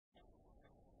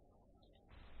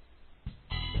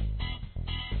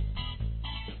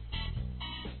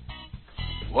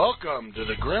Welcome to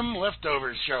the Grim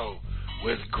Leftovers Show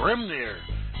with Grimnir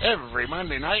every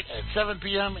Monday night at 7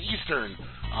 p.m. Eastern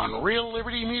on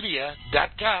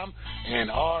RealLibertyMedia.com and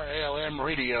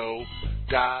RLMRadio.xyz.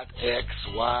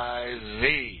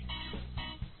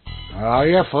 Oh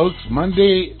yeah, folks,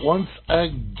 Monday once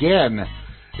again.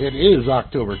 It is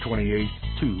October 28th,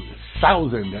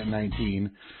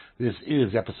 2019. This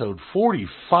is episode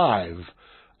 45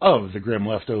 of the Grim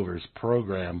Leftovers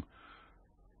program.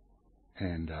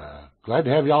 And glad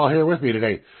to have you all here with me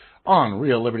today on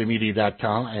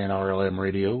RealLibertyMedia.com and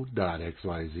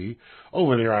RLMRadio.xyz.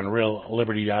 Over there on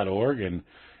RealLiberty.org. And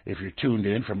if you're tuned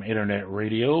in from Internet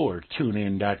Radio or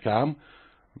TuneIn.com,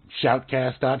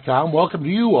 Shoutcast.com, welcome to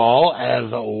you all as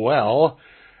well.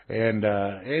 And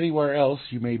anywhere else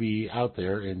you may be out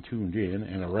there and tuned in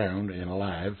and around and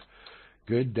alive,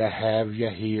 good to have you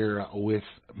here with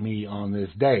me on this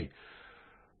day.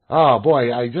 Oh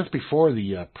boy, I just before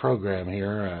the program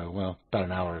here, about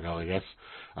an hour ago I guess,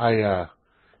 I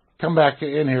come back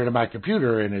in here to my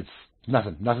computer and it's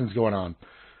nothing's going on.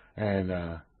 And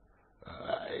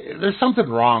there's something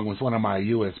wrong with one of my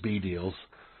USB deals.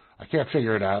 I can't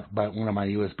figure it out, but one of my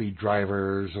USB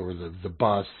drivers or the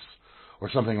bus or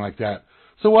something like that.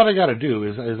 So what I got to do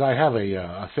is I have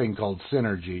a thing called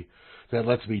Synergy that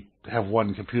lets me have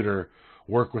one computer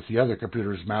work with the other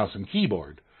computer's mouse and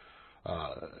keyboard.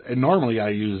 And normally I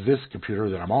use this computer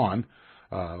that I'm on,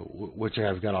 which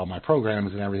I've got all my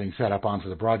programs and everything set up on for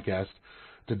the broadcast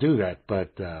to do that.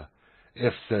 But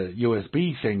if the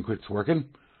USB thing quits working,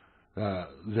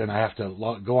 then I have to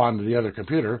go on to the other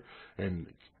computer and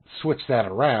switch that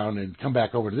around and come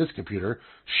back over to this computer,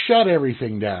 shut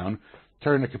everything down,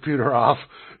 turn the computer off,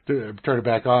 turn it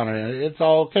back on, and it's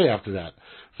all okay after that.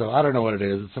 So I don't know what it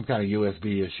is. It's some kind of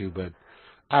USB issue, but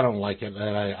I don't like it,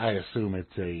 and I assume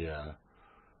it's a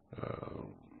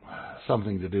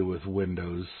something to do with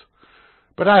Windows,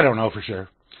 but I don't know for sure.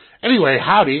 Anyway,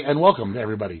 howdy, and welcome to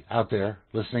everybody out there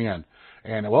listening in,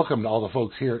 and welcome to all the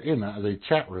folks here in the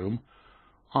chat room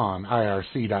on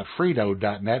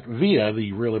irc.frito.net via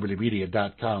the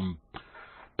RealLibertyMedia.com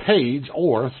page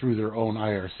or through their own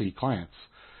IRC clients.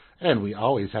 And we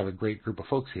always have a great group of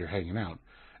folks here hanging out,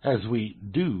 as we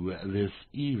do this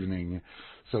evening.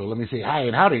 So let me say hi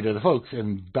and howdy to the folks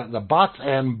and the bots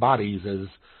and bodies, as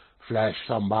Flash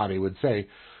somebody would say.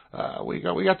 We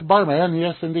got the barman,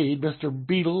 yes indeed, Mr.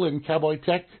 Beetle and Cowboy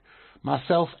Tech,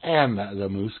 myself, and the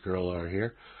Moose Girl are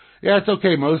here. Yeah, it's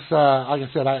okay, Moose. Like I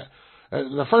said,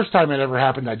 the first time it ever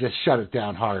happened, I just shut it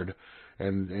down hard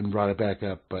and brought it back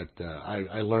up. But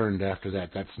I learned after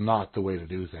that that's not the way to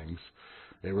do things.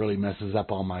 It really messes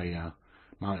up all my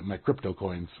my crypto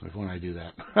coins when I do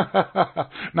that.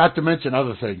 Not to mention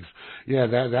other things. Yeah,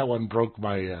 that one broke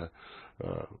my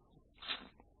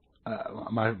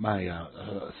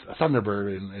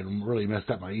Thunderbird and really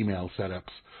messed up my email setups.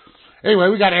 Anyway,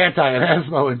 we got Anti and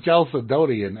Asmo and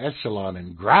Chalcedony and Echelon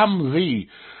and Gram Z.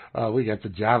 We got the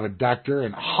Java Doctor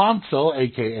and Hansel,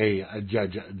 a.k.a.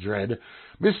 Judge Dredd,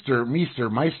 Mr.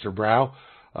 Meisterbrow,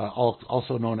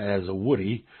 also known as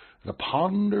Woody, the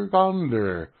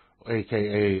Pondergonder,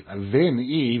 a.k.a.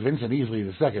 Vincent Easley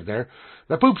II there,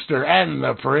 the Poopster and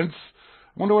the Prince.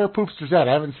 I wonder where Poopster's at.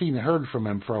 I haven't heard from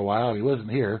him for a while. He wasn't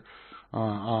here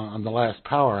on the last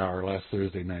Power Hour last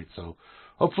Thursday night, so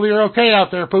hopefully you're okay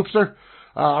out there, Poopster.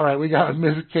 All right, we got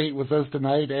Miss Kate with us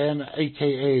tonight, and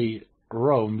a.k.a.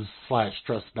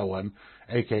 Roams/Trust No One,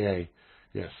 a.k.a.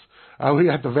 Yes. We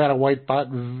got the Vanna White bot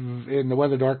in the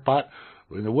Weather Dark bot,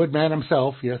 the Woodman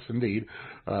himself, yes indeed,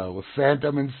 with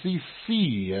Phantom and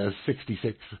CC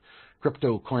 66,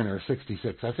 Crypto Coiner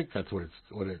 66. I think that's what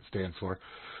it stands for.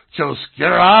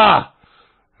 Choskira,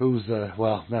 who's that's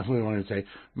what we want to say.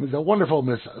 The wonderful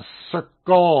Miss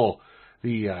Circle,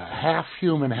 the half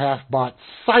human, half bot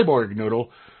cyborg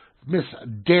noodle, Miss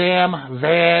Damn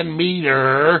Van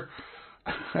Meter.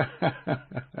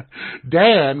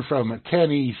 Dan from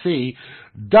Tennessee.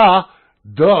 We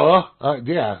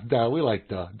like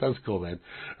duh. That's cool, man.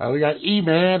 We got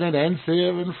E-Man and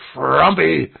N-Civ and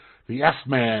Frumpy, the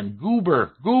F-Man,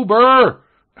 Goober.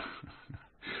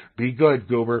 Be good,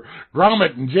 Goober.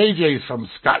 Gromit and JJ's from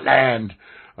Scotland.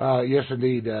 Yes,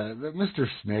 indeed. Mr.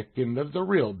 Snick and the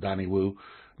real Donnie Woo.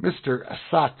 Mr.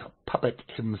 Sock Puppet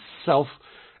himself.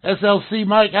 SLC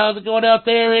Mike, how's it going out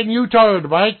there in Utah,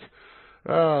 Mike?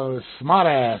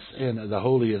 Smartass and the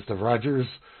holiest of Rogers.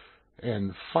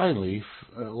 And finally,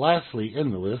 lastly in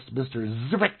the list, Mr.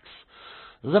 Zippix.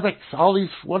 All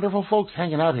these wonderful folks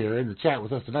hanging out here in the chat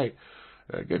with us tonight.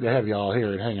 Good to have you all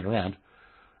here and hanging around.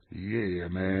 Yeah,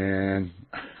 man.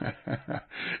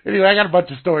 Anyway, I got a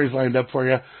bunch of stories lined up for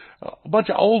you. bunch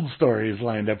of old stories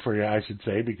lined up for you, I should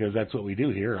say, because that's what we do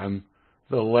here on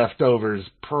the Leftovers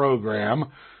program,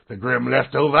 the Grim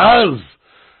Leftovers.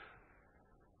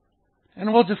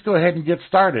 And we'll just go ahead and get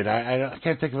started. I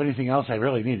can't think of anything else I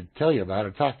really need to tell you about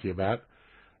or talk to you about.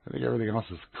 I think everything else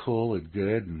is cool and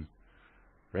good and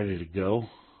ready to go.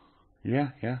 Yeah.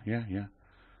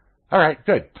 All right,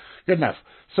 good enough.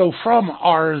 So from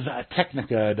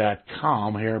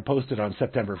ArsTechnica.com here, posted on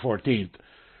September 14th,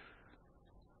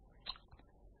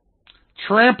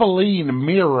 Trampoline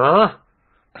mirror,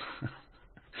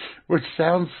 which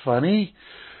sounds funny.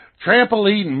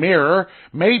 Trampoline mirror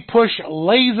may push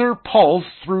laser pulse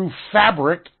through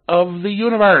fabric of the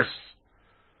universe.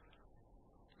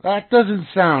 That doesn't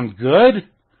sound good.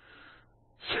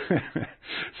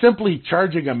 Simply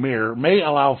charging a mirror may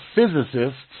allow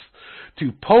physicists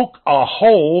to poke a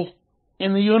hole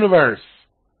in the universe.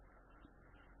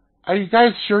 Are you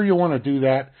guys sure you want to do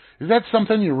that? Is that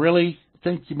something you really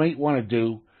think you might want to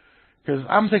do? Because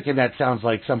I'm thinking that sounds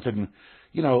like something,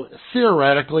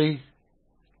 theoretically,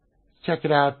 check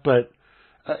it out, but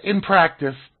in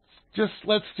practice,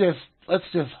 let's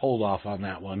just hold off on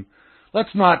that one.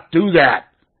 Let's not do that.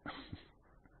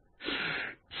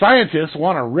 Scientists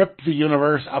want to rip the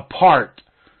universe apart.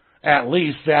 At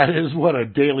least that is what a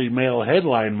Daily Mail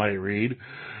headline might read.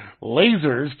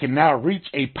 Lasers can now reach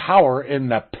a power in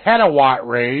the petawatt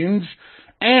range,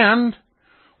 and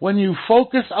when you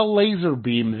focus a laser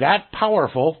beam that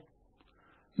powerful,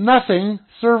 nothing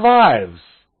survives.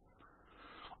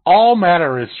 All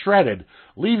matter is shredded,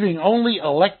 leaving only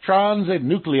electrons and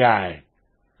nuclei.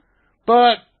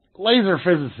 But laser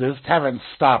physicists haven't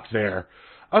stopped there.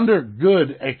 Under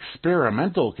good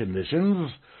experimental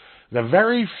conditions, the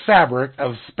very fabric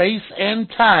of space and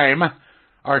time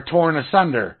are torn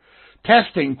asunder,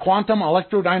 testing quantum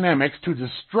electrodynamics to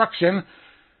destruction,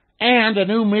 and a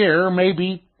new mirror may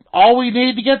be all we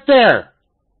need to get there.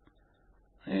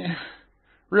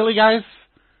 Really, guys?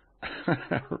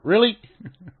 Really?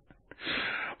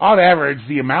 On average,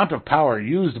 the amount of power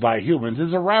used by humans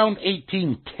is around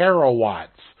 18 terawatts.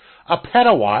 A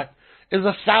petawatt is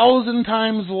 1,000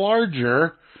 times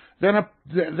larger than a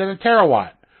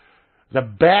terawatt. The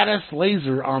baddest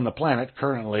laser on the planet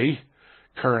currently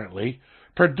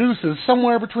produces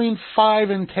somewhere between 5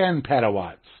 and 10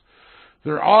 petawatts.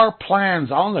 There are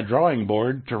plans on the drawing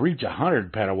board to reach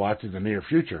 100 petawatts in the near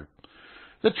future.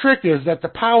 The trick is that the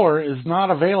power is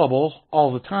not available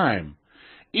all the time.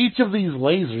 Each of these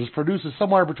lasers produces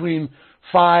somewhere between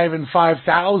 5 and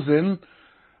 5,000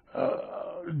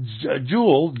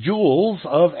 joules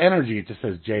of energy. It just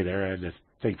says J there. I had to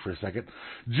think for a second.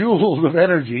 Joules of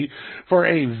energy for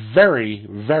a very,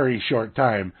 very short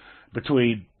time,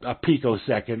 between a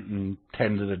picosecond and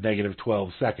 10 to the negative 12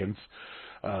 seconds,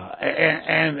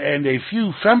 and a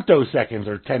few femtoseconds,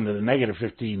 or 10 to the negative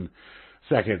 15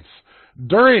 seconds.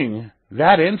 During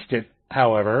that instant,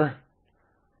 however,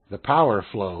 the power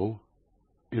flow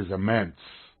is immense.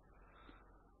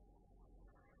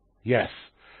 Yes,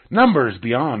 numbers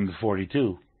beyond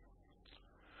 42.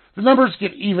 The numbers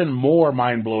get even more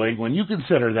mind-blowing when you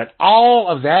consider that all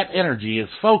of that energy is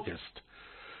focused,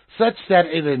 such that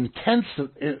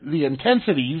the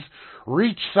intensities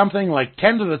reach something like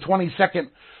 10 to the 22nd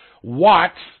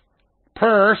watts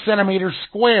per centimeter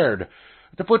squared.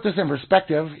 To put this in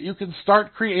perspective, you can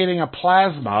start creating a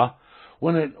plasma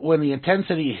when the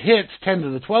intensity hits 10 to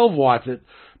the 12 watts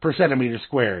per centimeter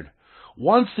squared.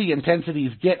 Once the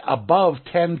intensities get above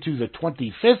 10 to the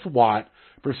 25th watt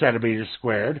per centimeter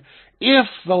squared, if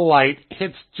the light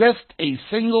hits just a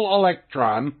single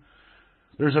electron,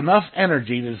 there's enough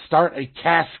energy to start a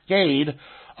cascade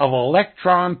of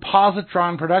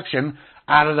electron-positron production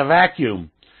out of the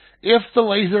vacuum. If the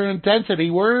laser intensity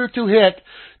were to hit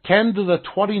 10 to the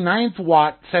 29th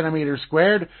watt centimeter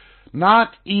squared,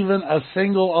 not even a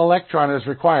single electron is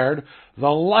required. The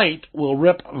light will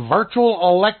rip virtual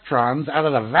electrons out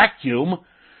of the vacuum,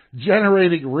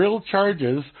 generating real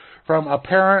charges from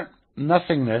apparent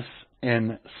nothingness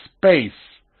in space.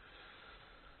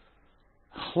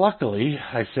 Luckily,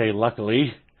 I say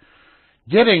luckily,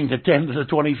 getting to 10 to the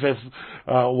 25th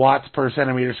watts per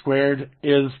centimeter squared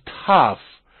is tough.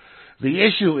 The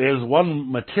issue is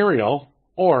one material,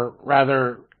 or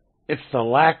rather, it's the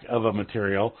lack of a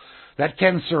material, that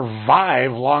can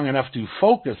survive long enough to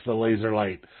focus the laser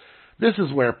light. This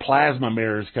is where plasma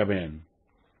mirrors come in.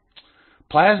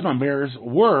 Plasma mirrors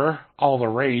were all the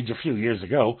rage a few years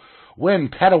ago, when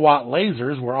petawatt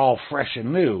lasers were all fresh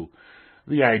and new.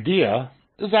 The idea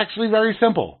is actually very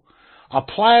simple. A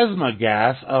plasma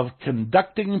gas of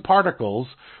conducting particles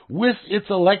with its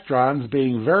electrons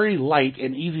being very light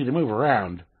and easy to move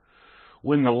around.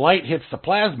 When the light hits the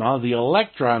plasma, the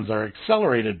electrons are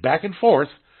accelerated back and forth,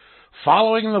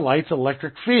 following the light's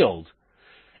electric field.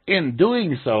 In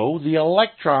doing so, the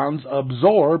electrons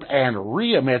absorb and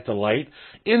re-emit the light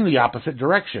in the opposite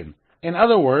direction. In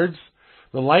other words,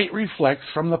 the light reflects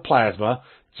from the plasma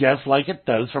just like it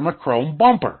does from a chrome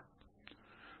bumper.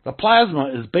 The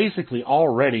plasma is basically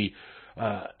already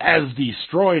as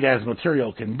destroyed as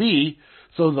material can be,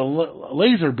 so the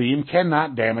laser beam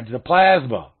cannot damage the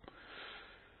plasma.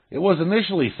 It was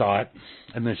initially thought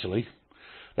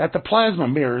that the plasma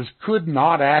mirrors could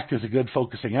not act as a good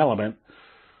focusing element.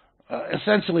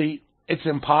 Essentially, it's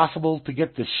impossible to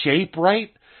get the shape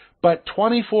right, but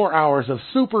 24 hours of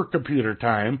supercomputer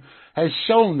time has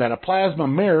shown that a plasma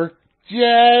mirror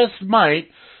just might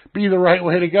be the right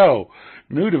way to go.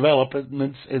 New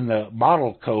developments in the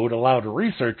model code allowed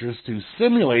researchers to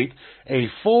simulate a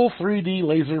full 3D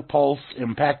laser pulse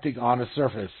impacting on a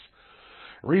surface.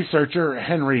 Researcher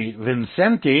Henry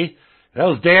Vincenti,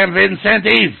 those damn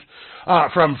Vincentis,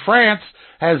 from France,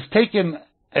 has taken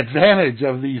advantage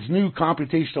of these new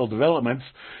computational developments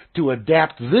to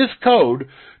adapt this code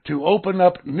to open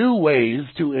up new ways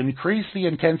to increase the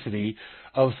intensity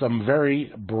of some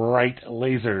very bright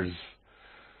lasers.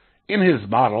 In his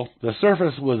model, the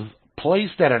surface was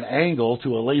placed at an angle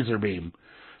to a laser beam.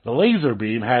 The laser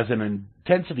beam has an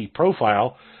intensity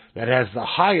profile that has the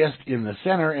highest in the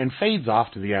center and fades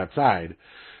off to the outside.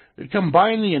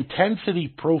 Combine the intensity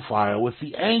profile with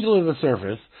the angle of the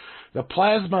surface, the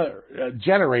plasma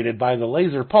generated by the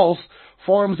laser pulse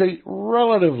forms a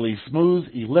relatively smooth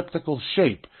elliptical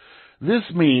shape. This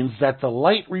means that the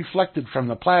light reflected from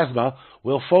the plasma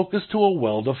will focus to a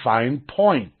well-defined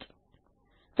point.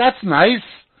 That's nice,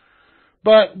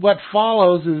 but what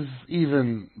follows is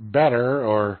even better,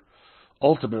 or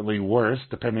ultimately worse,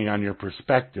 depending on your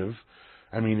perspective.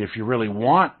 I mean, if you really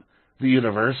want the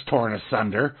universe torn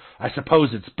asunder, I suppose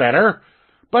it's better,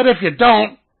 but if you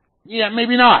don't, yeah,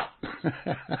 maybe not.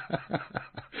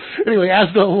 Anyway,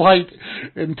 as the light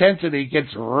intensity gets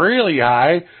really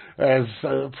high, as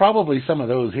probably some of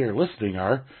those here listening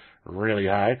are really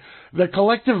high, the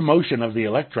collective motion of the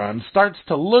electrons starts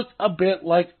to look a bit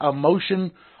like a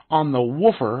motion on the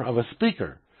woofer of a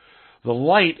speaker. The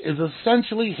light is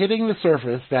essentially hitting the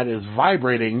surface that is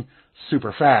vibrating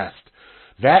super fast.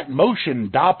 That motion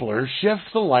Doppler shifts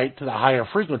the light to the higher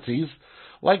frequencies,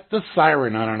 like the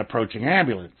siren on an approaching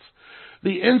ambulance.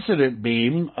 The incident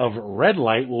beam of red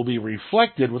light will be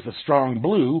reflected with a strong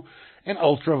blue and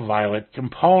ultraviolet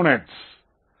components.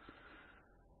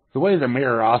 The way the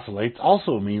mirror oscillates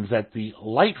also means that the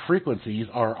light frequencies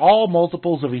are all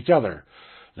multiples of each other.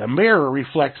 The mirror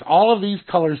reflects all of these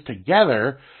colors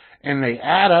together, and they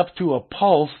add up to a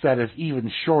pulse that is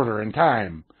even shorter in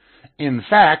time. In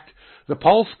fact, the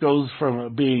pulse goes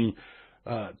from being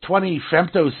 20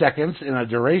 femtoseconds in a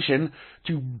duration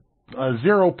to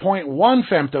 0.1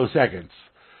 femtoseconds,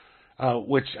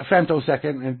 which a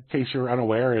femtosecond, in case you're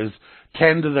unaware, is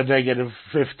 10 to the negative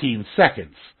 15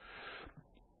 seconds.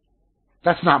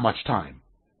 That's not much time.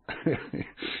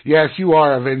 Yes, you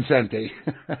are a Vincenti.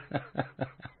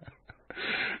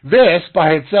 This,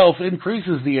 by itself,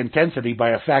 increases the intensity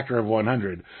by a factor of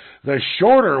 100. The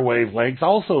shorter wavelength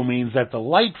also means that the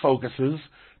light focuses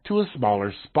to a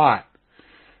smaller spot.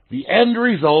 The end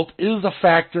result is a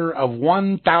factor of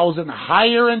 1,000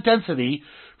 higher intensity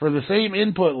for the same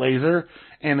input laser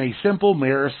and a simple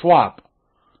mirror swap.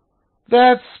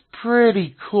 That's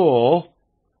pretty cool,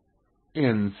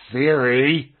 in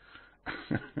theory.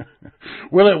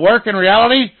 Will it work in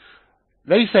reality?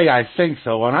 They say I think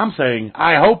so, and I'm saying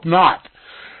I hope not.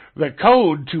 The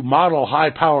code to model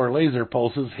high-power laser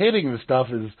pulses hitting the stuff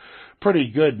is pretty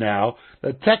good now.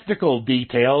 The technical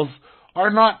details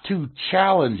are not too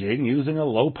challenging, using a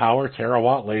low-power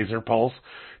terawatt laser pulse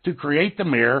to create the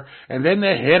mirror and then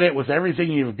to hit it with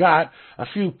everything you've got a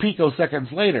few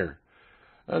picoseconds later.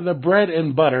 The bread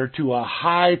and butter to a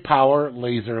high-power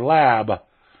laser lab.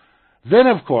 Then,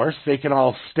 of course, they can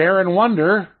all stare and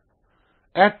wonder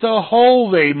at the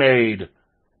hole they made.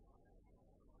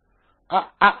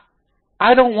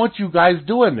 I don't want you guys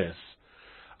doing this.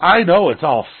 I know it's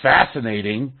all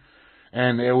fascinating,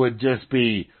 and it would just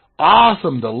be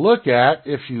awesome to look at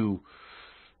if you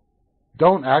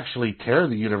don't actually tear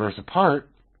the universe apart.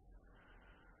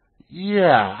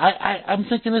 Yeah, I'm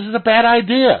thinking this is a bad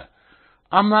idea.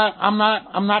 I'm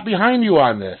not behind you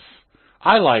on this.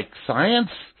 I like science.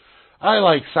 I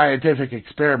like scientific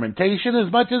experimentation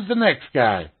as much as the next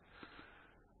guy.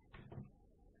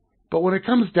 But when it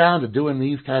comes down to doing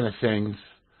these kind of things,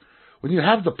 when you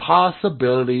have the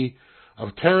possibility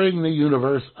of tearing the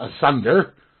universe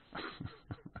asunder,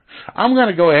 I'm going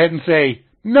to go ahead and say,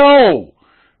 No,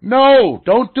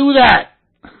 don't do that.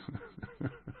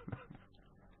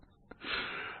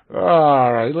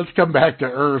 All right, let's come back to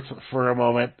Earth for a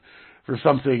moment for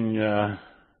something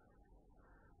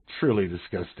truly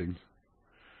disgusting.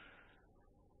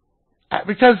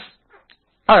 Because,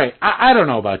 all right, I don't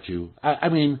know about you. I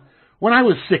mean, when I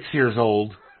was 6 years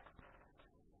old,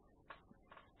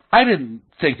 I didn't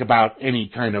think about any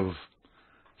kind of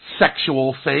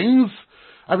sexual things.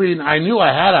 I mean, I knew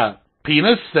I had a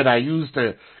penis that I used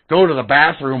to go to the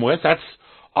bathroom with. That's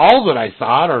all that I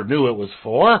thought or knew it was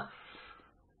for.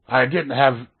 I didn't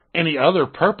have any other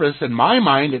purpose in my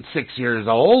mind at 6 years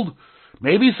old.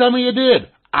 Maybe some of you did.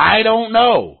 I don't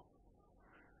know.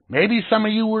 Maybe some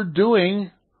of you were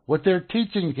doing what they're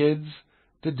teaching kids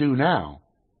to do now.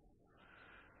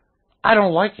 I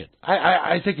don't like it.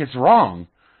 I think it's wrong.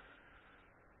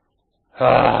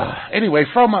 Anyway,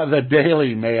 from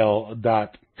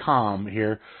thedailymail.com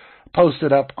here,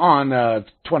 posted up on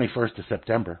 21st of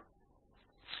September.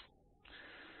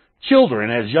 Children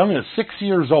as young as 6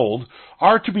 years old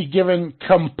are to be given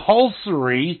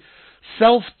compulsory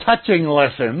self-touching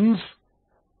lessons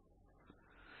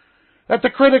that the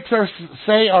critics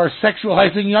say are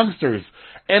sexualizing youngsters.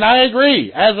 And I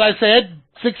agree. As I said,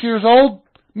 6 years old,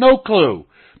 no clue.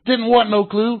 Didn't want no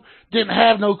clue. Didn't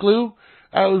have no clue.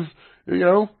 I was,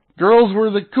 girls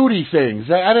were the cootie things.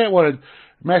 I didn't want to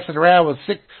mess around with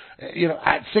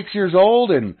at 6 years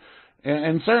old, and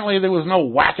certainly there was no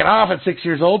whacking off at 6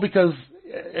 years old because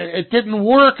it didn't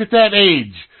work at that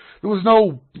age. There was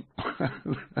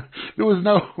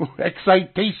no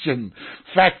excitation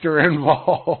factor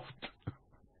involved.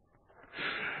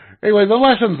 Anyway, the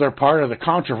lessons are part of the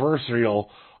controversial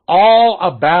All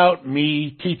About Me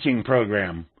teaching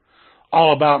program.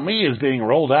 All About Me is being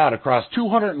rolled out across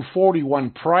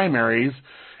 241 primaries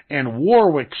in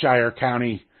Warwickshire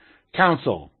County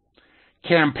Council.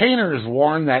 Campaigners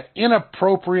warn that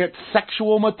inappropriate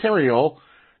sexual material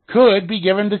could be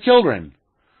given to children.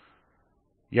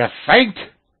 You think?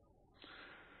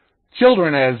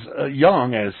 Children as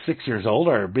young as 6 years old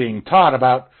are being taught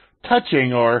about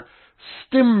touching or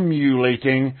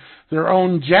stimulating their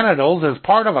own genitals as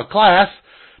part of a class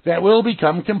that will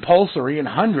become compulsory in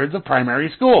hundreds of primary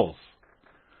schools.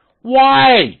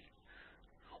 Why?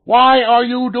 Why are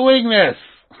you doing this?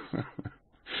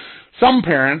 Some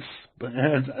parents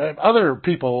and other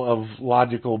people of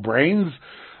logical brains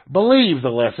believe the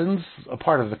lessons, a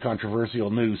part of the controversial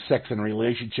new sex and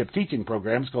relationship teaching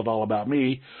programs called All About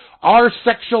Me, are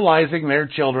sexualizing their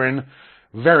children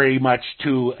very much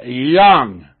too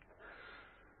young.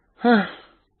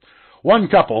 One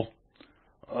couple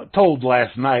told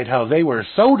last night how they were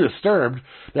so disturbed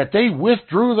that they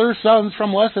withdrew their sons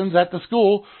from lessons at the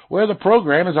school where the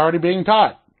program is already being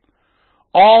taught.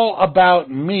 All About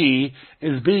Me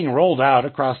is being rolled out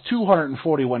across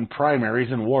 241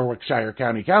 primaries in Warwickshire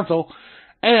County Council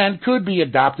and could be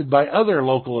adopted by other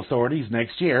local authorities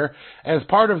next year as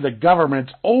part of the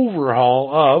government's overhaul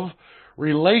of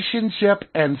relationship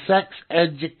and sex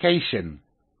education.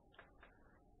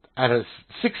 At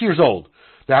 6 years old,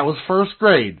 that was first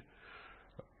grade.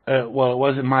 Well, it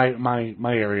was in my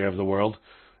area of the world.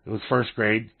 It was first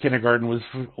grade. Kindergarten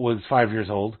was 5 years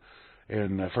old,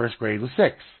 and first grade was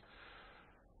 6.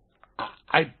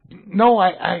 No.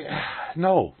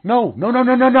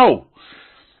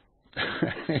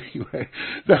 Anyway,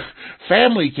 the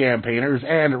family campaigners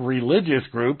and religious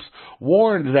groups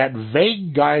warned that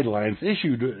vague guidelines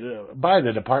issued by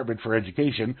the Department for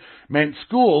Education meant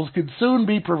schools could soon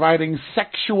be providing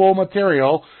sexual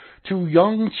material to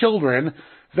young children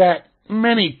that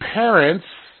many parents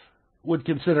would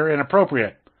consider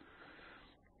inappropriate.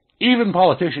 Even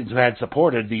politicians who had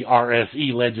supported the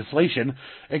RSE legislation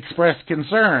expressed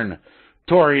concern.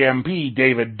 Tory MP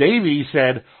David Davies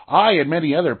said, "I and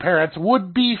many other parents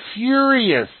would be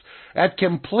furious at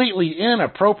completely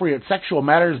inappropriate sexual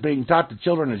matters being taught to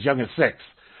children as young as 6.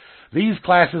 These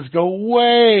classes go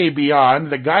way beyond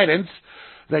the guidance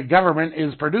that government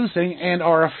is producing and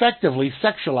are effectively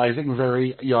sexualizing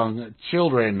very young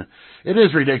children." It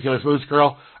is ridiculous, Moose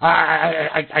Girl.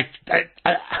 I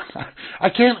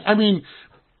can't,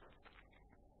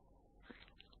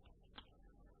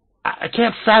 I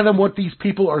can't fathom what these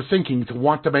people are thinking to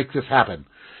want to make this happen.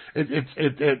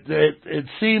 It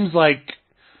seems like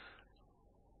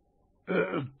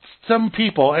some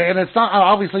people, and it's not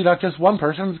obviously not just one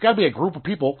person. It's got to be a group of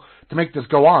people to make this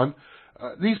go on.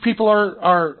 These people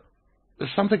are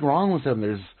there's something wrong with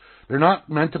them. They're not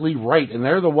mentally right, and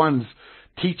they're the ones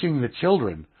teaching the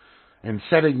children and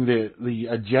setting the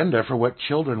agenda for what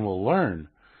children will learn.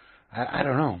 I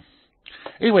don't know.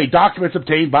 Anyway, documents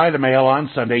obtained by the Mail on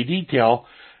Sunday detail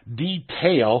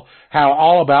detail how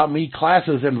All About Me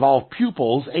classes involve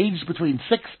pupils aged between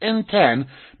 6 and 10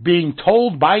 being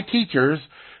told by teachers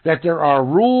that there are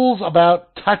rules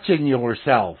about touching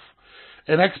yourself.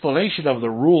 An explanation of the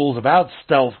rules about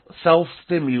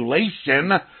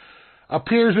self-stimulation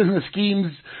appears in the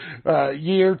scheme's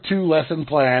Year 2 lesson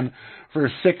plan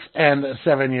for 6 and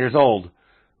 7 years old.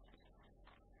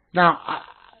 Now,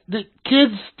 do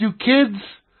kids,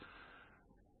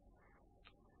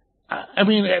 I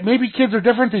mean, maybe kids are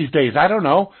different these days, I don't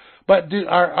know, but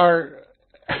can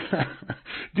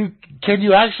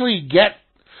you actually get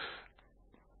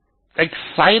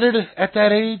excited at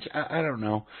that age? I don't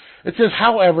know. It says,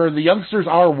 however, the youngsters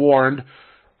are warned,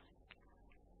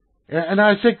 and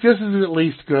I think this is at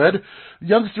least good.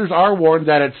 Youngsters are warned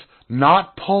that it's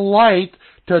not polite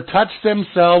to touch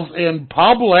themselves in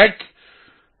public.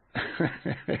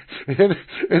 It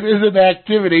is an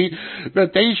activity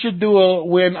that they should do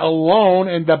when alone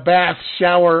in the bath,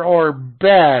 shower, or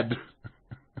bed.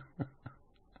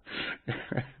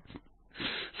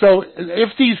 So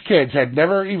if these kids had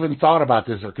never even thought about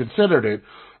this or considered it,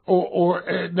 or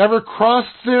it never crossed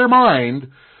their mind,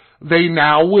 they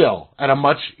now will at a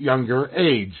much younger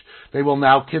age. They will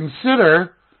now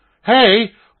consider,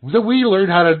 hey, we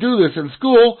learned how to do this in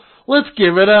school, let's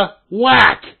give it a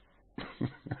whack.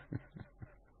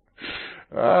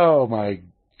 Oh my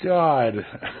God,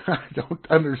 I don't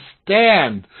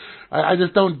understand. I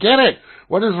just don't get it.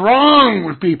 What is wrong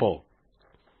with people?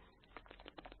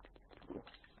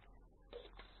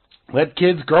 Let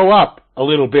kids grow up a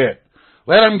little bit.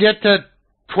 Let them get to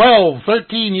 12,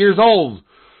 13 years old.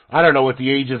 I don't know what the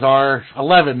ages are,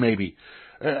 11 maybe.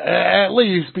 At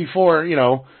least before,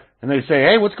 and they say,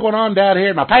 hey, what's going on down here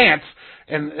in my pants?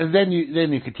 And then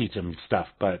you can teach them stuff.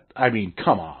 But, I mean,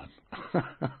 come on.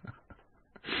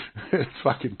 It's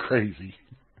fucking crazy.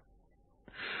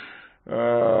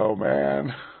 Oh,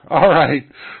 man. All right.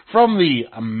 From the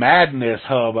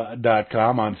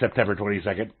madnesshub.com on September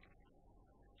 22nd.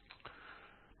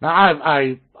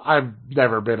 Now, I've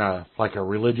never been a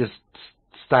religious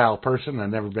style person. I've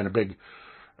never been a big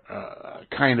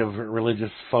kind of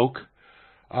religious folk.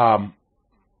 And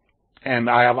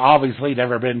I have obviously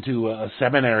never been to a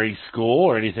seminary school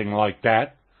or anything like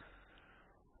that.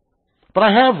 But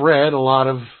I have read a lot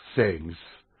of things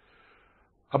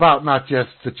about not just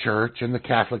the church and the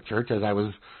Catholic Church, as I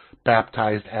was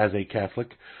baptized as a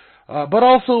Catholic, but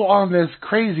also on this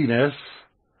craziness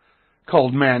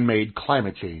called man-made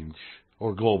climate change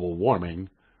or global warming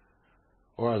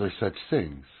or other such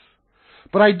things.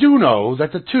 But I do know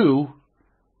that the two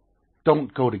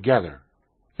don't go together.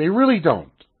 They really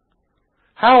don't.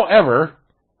 However,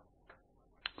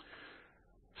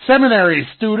 seminary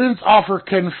students offer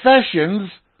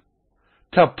confessions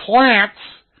to plants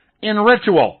in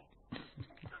ritual.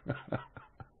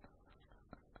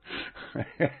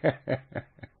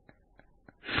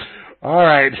 All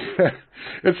right.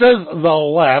 It says the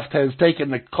left has taken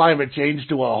the climate change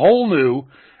to a whole new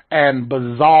and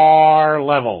bizarre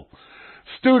level.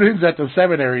 Students at the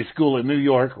seminary school in New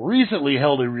York recently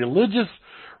held a religious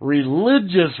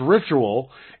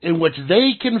ritual in which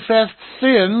they confessed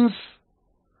sins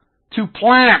to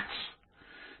plants.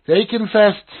 They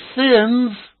confessed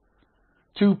sins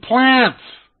to plants.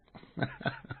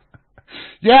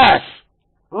 Yes,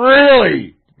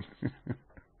 really.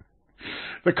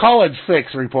 The College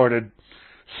Fix reported,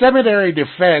 seminary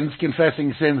defends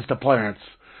confessing sins to plants.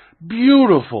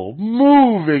 Beautiful,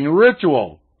 moving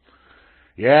ritual.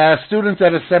 Yeah, students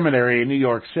at a seminary in New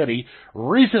York City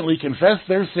recently confessed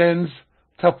their sins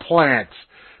to plants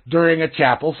during a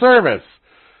chapel service.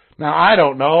 Now, I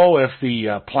don't know if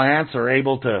the plants are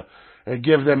able to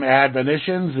give them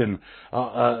admonitions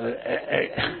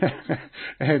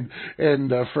and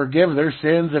forgive their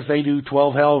sins if they do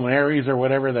 12 Hail Marys or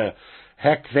whatever the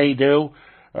heck they do.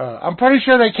 I'm pretty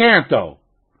sure they can't, though.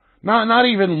 Not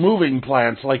even moving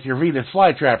plants like your Venus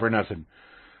flytrap or nothing.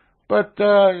 But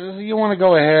you want to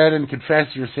go ahead and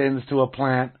confess your sins to a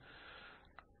plant.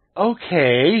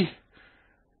 Okay.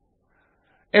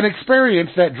 An experience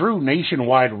that drew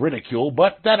nationwide ridicule,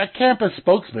 but that a campus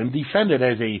spokesman defended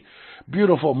as a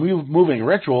beautiful moving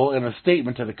ritual in a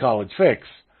statement to the College Fix.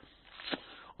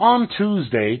 On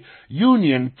Tuesday,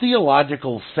 Union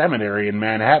Theological Seminary in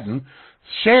Manhattan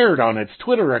shared on its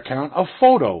Twitter account a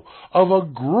photo of a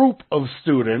group of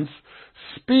students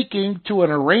speaking to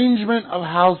an arrangement of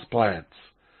houseplants.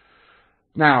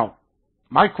 Now,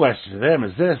 my question to them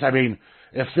is this. I mean,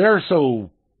 if they're so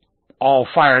all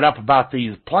fired up about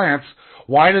these plants,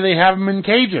 why do they have them in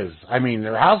cages? I mean,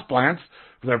 they're houseplants.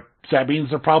 That means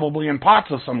they're probably in pots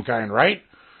of some kind, right?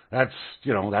 That's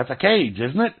a cage,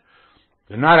 isn't it?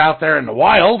 They're not out there in the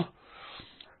wild.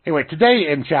 Anyway, today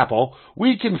in chapel,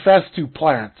 we confess to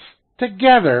plants.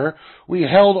 Together, we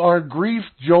held our grief,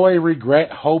 joy, regret,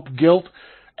 hope, guilt,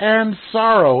 and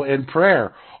sorrow in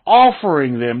prayer,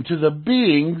 offering them to the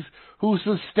beings who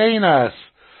sustain us,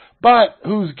 but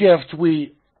whose gift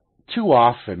we too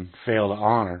often fail to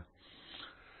honor.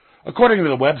 According to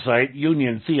the website,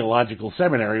 Union Theological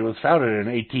Seminary was founded in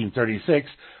 1836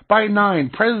 by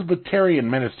 9 Presbyterian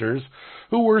ministers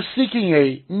who were seeking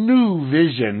a new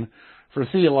vision for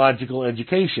theological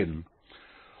education.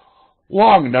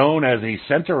 Long known as a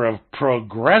center of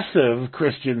progressive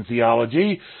Christian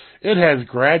theology, it has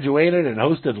graduated and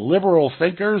hosted liberal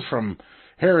thinkers from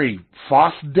Harry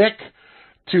Fosdick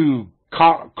to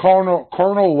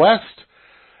Cornel West.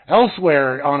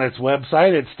 Elsewhere on its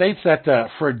website, it states that the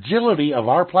fragility of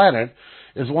our planet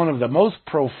is one of the most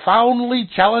profoundly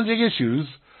challenging issues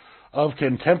of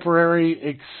contemporary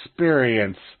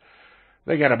experience.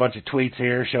 They got a bunch of tweets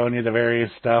here showing you the various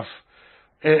stuff,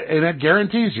 and it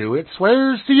guarantees you, it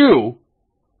swears to you,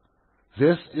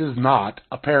 this is not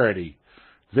a parody.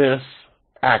 This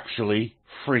actually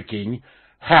freaking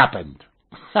happened.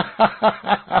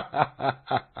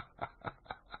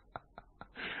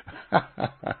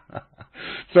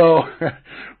 So,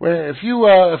 if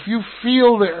you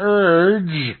feel the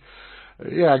urge,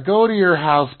 go to your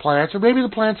house plants, or maybe the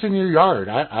plants in your yard.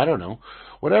 I don't know,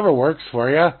 whatever works for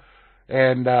you,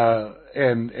 and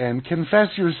confess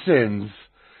your sins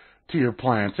to your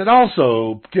plants, and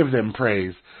also give them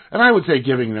praise. And I would say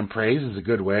giving them praise is a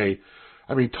good way.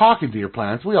 I mean, talking to your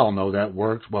plants, we all know that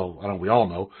works. Well, I don't know, we all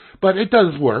know, but it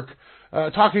does work.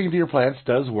 Talking to your plants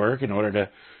does work in order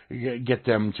to get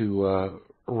them to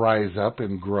rise up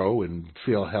and grow and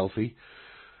feel healthy.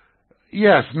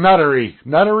 Yes, nuttery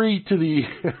to the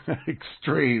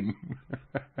extreme.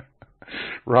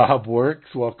 Rob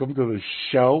Works, welcome to the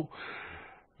show.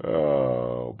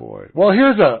 Oh boy. Well,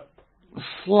 here's a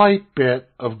slight bit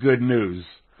of good news.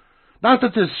 Not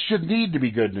that this should need to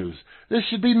be good news. This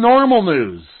should be normal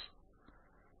news.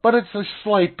 But it's a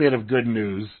slight bit of good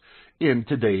news in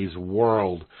today's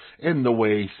world, in the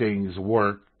way things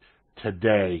work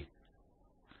today.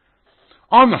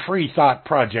 On the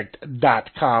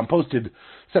freethoughtproject.com, posted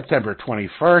September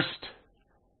 21st,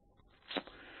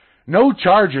 no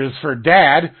charges for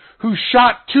dad who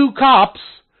shot 2 cops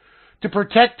to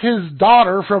protect his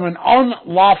daughter from an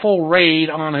unlawful raid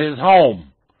on his home.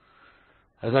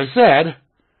 As I said,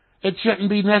 it shouldn't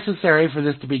be necessary for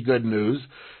this to be good news.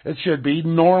 It should be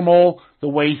normal, the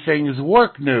way things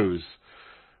work news.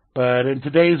 But in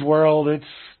today's world, it's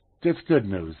good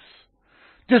news.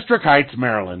 District Heights,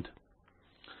 Maryland.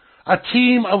 A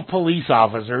team of police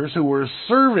officers who were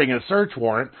serving a search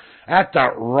warrant at the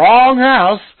wrong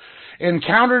house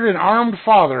encountered an armed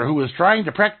father who was trying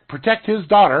to protect his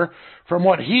daughter from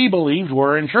what he believed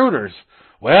were intruders.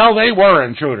 Well, they were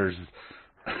intruders.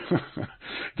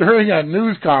 During a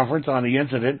news conference on the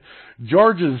incident,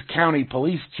 George's County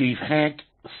Police Chief Hank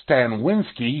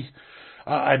Stanwinski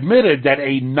admitted that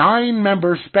a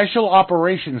 9-member special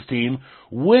operations team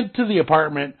went to the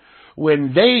apartment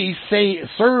when they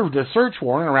served a search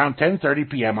warrant around 10:30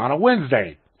 p.m. on a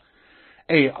Wednesday.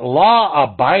 A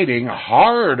law-abiding,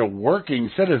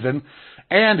 hard-working citizen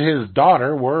and his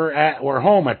daughter were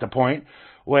home at the point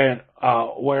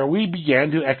where we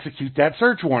began to execute that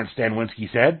search warrant,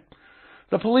 Stanwinski said.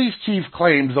 The police chief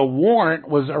claimed the warrant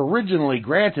was originally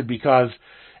granted because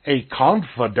a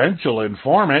confidential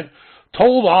informant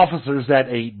told officers that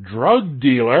a drug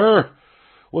dealer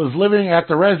was living at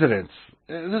the residence.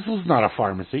 This was not a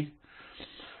pharmacy.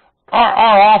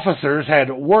 Our officers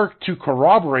had worked to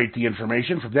corroborate the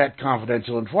information from that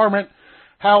confidential informant.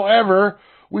 However,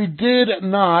 we did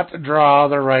not draw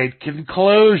the right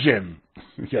conclusion.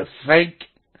 You think?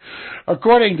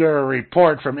 According to a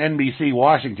report from NBC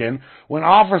Washington, when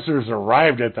officers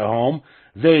arrived at the home,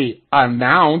 they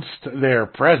announced their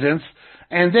presence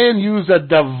and then used a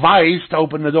device to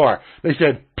open the door. They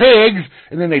said, "Pigs!"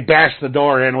 and then they bashed the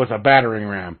door in with a battering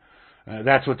ram.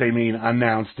 That's what they mean,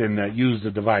 announced and used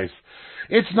the device.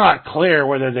 It's not clear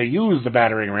whether they used the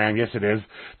battering ram, yes it is,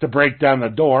 to break down the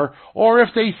door, or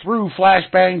if they threw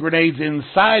flashbang grenades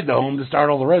inside the home to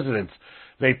startle the residents.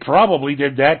 They probably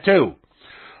did that too.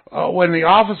 When the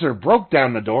officer broke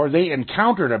down the door, they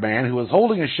encountered a man who was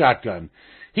holding a shotgun.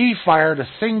 He fired a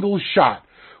single shot,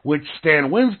 which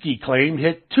Stanwinski claimed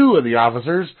hit 2 of the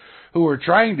officers who were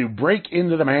trying to break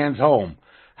into the man's home.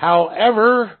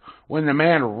 However, when the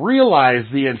man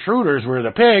realized the intruders were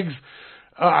the pigs,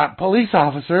 police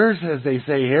officers, as they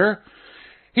say here,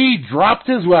 he dropped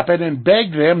his weapon and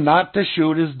begged them not to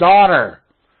shoot his daughter.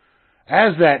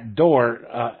 As that door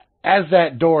As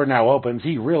that door now opens,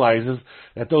 he realizes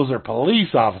that those are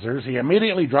police officers. He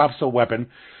immediately drops a weapon.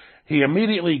 He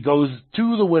immediately goes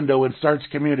to the window and starts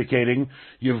communicating,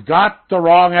 "You've got the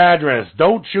wrong address.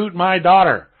 Don't shoot my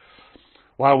daughter."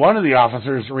 While one of the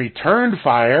officers returned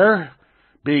fire,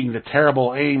 being the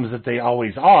terrible aims that they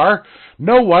always are,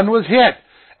 no one was hit.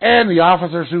 And the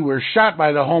officers who were shot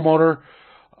by the homeowner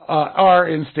are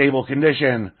in stable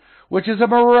condition, which is a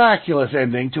miraculous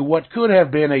ending to what could have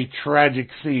been a tragic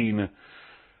scene.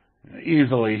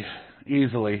 Easily.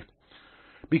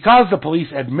 Because the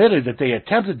police admitted that they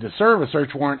attempted to serve a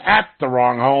search warrant at the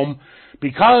wrong home,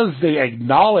 because they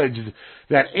acknowledged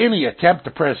that any attempt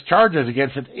to press charges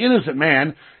against an innocent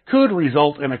man could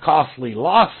result in a costly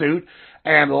lawsuit,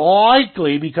 and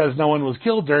likely because no one was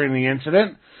killed during the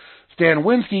incident,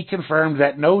 Stanwinski confirmed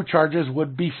that no charges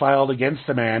would be filed against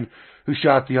the man who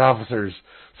shot the officers.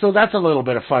 So that's a little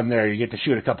bit of fun there. You get to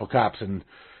shoot a couple cops and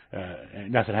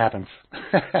nothing happens.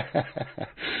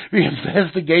 The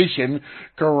investigation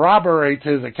corroborates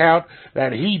his account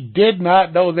that he did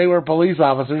not know they were police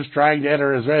officers trying to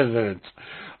enter his residence.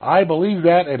 "I believe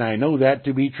that, and I know that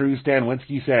to be true,"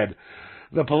 Stanwinski said.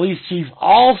 The police chief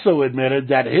also admitted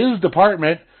that his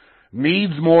department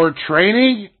needs more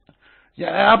training.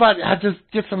 Yeah, how about I just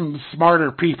get some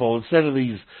smarter people instead of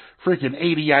these freaking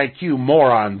 80 IQ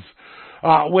morons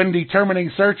when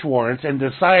determining search warrants and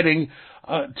deciding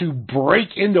to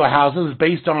break into houses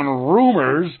based on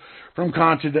rumors from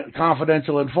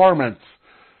confidential informants.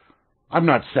 "I'm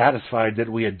not satisfied that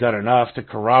we had done enough to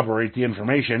corroborate the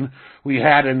information we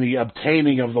had in the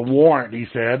obtaining of the warrant," he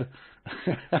said.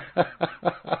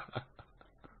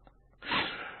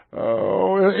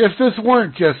 Oh, if this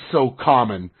weren't just so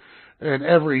common and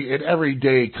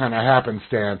everyday kind of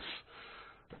happenstance,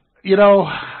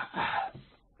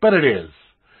 but it is.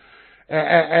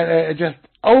 And just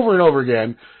over and over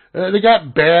again, they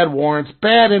got bad warrants,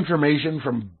 bad information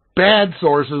from bad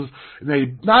sources. And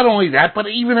they, not only that, but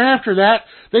even after that,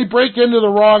 they break into the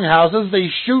wrong houses, they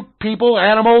shoot people,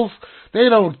 animals, they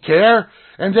don't care,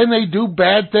 and then they do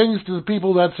bad things to the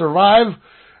people that survive.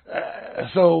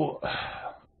 So,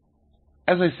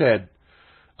 as I said,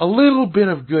 a little bit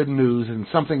of good news and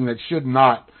something that should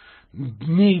not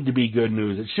need to be good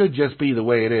news. It should just be the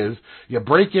way it is. You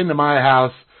break into my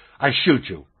house, I shoot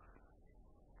you.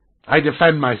 I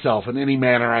defend myself in any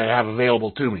manner I have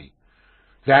available to me.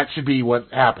 That should be what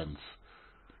happens.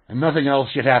 And nothing else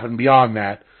should happen beyond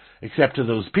that, except to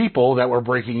those people that were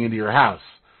breaking into your house.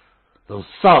 Those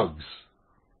thugs.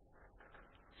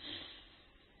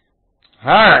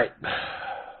 All right.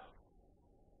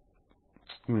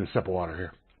 Give me a sip of water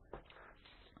here.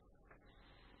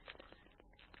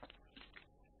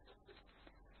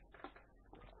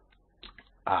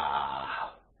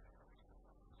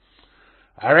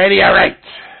 Alrighty, all right.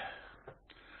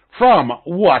 From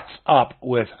What's Up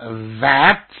With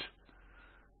That?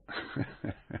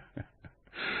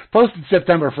 Posted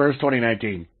September 1st,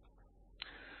 2019.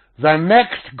 The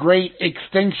next great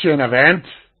extinction event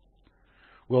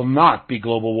will not be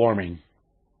global warming.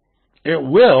 It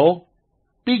will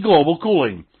be global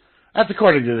cooling. That's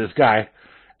according to this guy,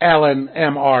 Alan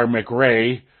M.R.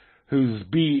 McRae, who's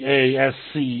B-A-S-C-M-E-N-G.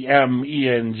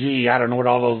 I don't know what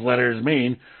all those letters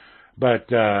mean, but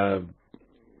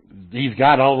he's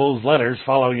got all those letters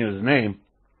following his name.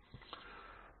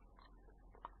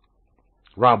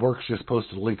 Rob Works just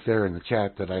posted a link there in the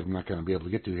chat that I'm not going to be able to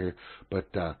get to here. But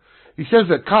he says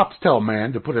that cops tell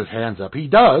man to put his hands up. He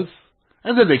does,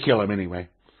 and then they kill him anyway.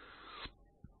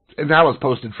 And that was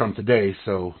posted from today,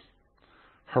 so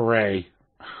hooray.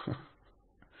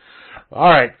 All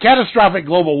right, catastrophic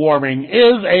global warming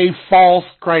is a false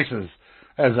crisis,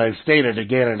 as I've stated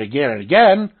again and again and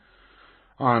again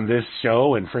on this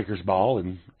show and Freakers Ball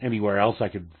and anywhere else I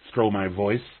could throw my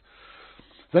voice.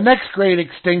 The next great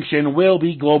extinction will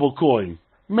be global cooling.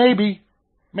 Maybe.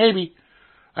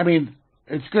 I mean,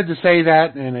 it's good to say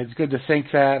that, and it's good to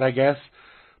think that, I guess,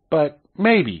 but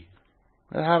maybe.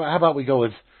 How about we go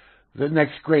with the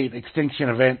next great extinction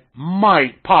event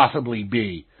might possibly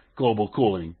be global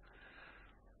cooling.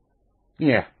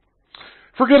 Yeah.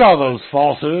 Forget all those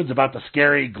falsehoods about the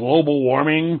scary global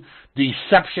warming,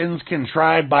 deceptions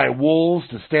contrived by wolves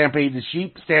to stampede the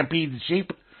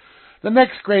sheep. The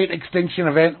next great extinction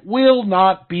event will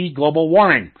not be global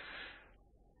warming.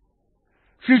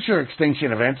 Future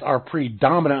extinction events are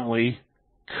predominantly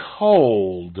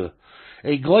cold.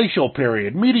 A glacial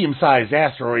period, medium-sized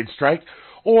asteroid strike,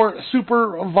 or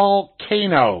super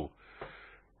volcano.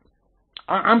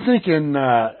 I'm thinking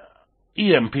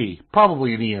EMP,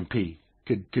 probably an EMP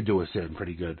could do us in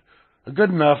pretty good. A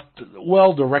good enough,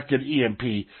 well-directed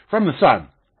EMP from the sun.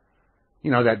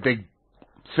 You know, that big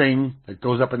thing that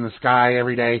goes up in the sky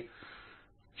every day,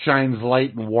 shines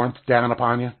light and warmth down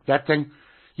upon you, that thing,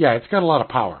 yeah, it's got a lot of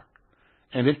power.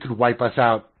 And it could wipe us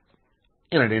out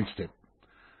in an instant.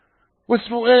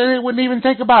 It wouldn't even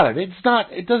think about it.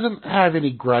 It doesn't have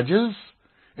any grudges.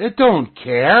 It don't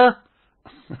care.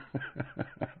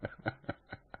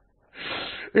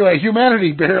 Anyway,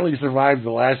 humanity barely survived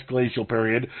the last glacial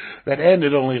period that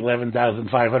ended only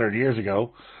 11,500 years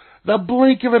ago. The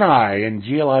blink of an eye in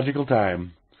geological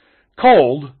time.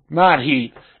 Cold, not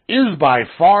heat, is by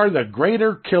far the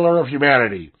greater killer of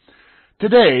humanity.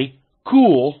 Today,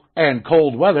 cool and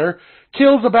cold weather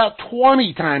kills about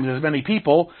 20 times as many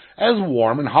people as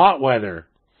warm and hot weather.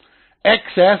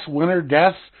 Excess winter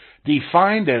deaths,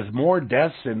 defined as more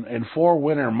deaths in 4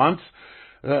 winter months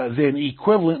than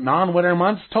equivalent non-winter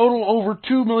months, total over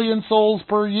 2 million souls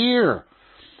per year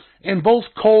in both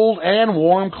cold and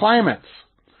warm climates.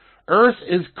 Earth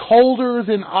is colder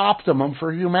than optimum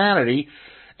for humanity,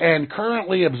 and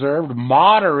currently observed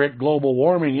moderate global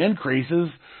warming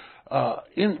increases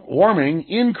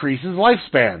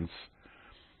lifespans.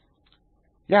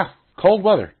 Yeah, cold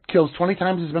weather kills 20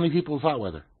 times as many people as hot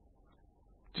weather.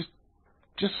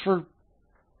 Just for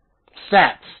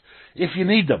stats, if you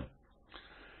need them.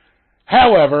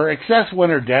 However, excess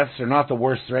winter deaths are not the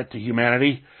worst threat to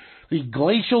humanity. The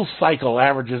glacial cycle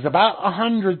averages about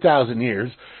 100,000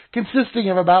 years, consisting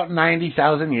of about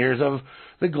 90,000 years of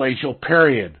the glacial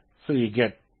period. So you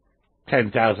get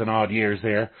 10,000 odd years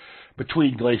there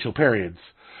between glacial periods,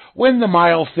 when the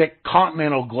mile-thick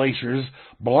continental glaciers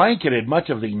blanketed much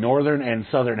of the northern and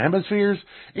southern hemispheres,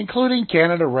 including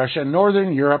Canada, Russia,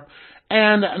 northern Europe,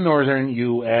 and northern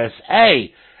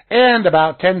USA, and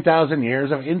about 10,000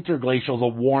 years of interglacial, the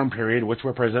warm period, which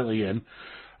we're presently in.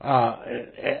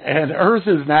 And Earth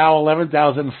is now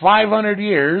 11,500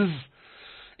 years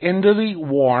into the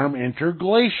warm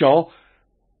interglacial,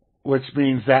 which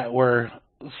means that we're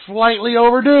slightly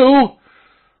overdue,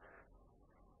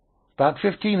 about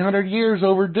 1,500 years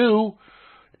overdue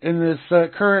in this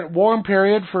current warm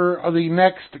period for the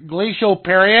next glacial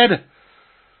period.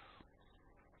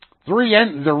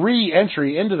 The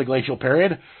re-entry into the glacial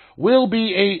period will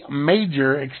be a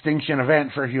major extinction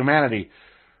event for humanity.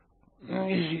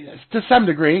 To some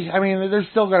degree. I mean, there's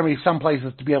still going to be some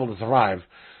places to be able to survive.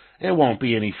 It won't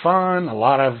be any fun. A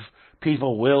lot of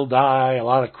people will die. A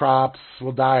lot of crops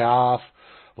will die off.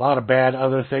 A lot of bad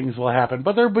other things will happen.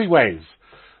 But there'll be ways.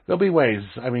 There'll be ways.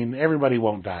 I mean, everybody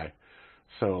won't die.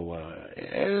 So,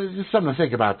 it's just something to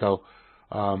think about, though.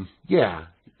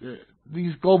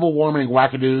 These global warming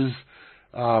wackadoos,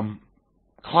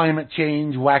 climate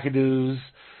change wackadoos,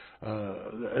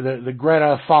 the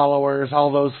Greta followers,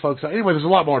 all those folks. Anyway, there's a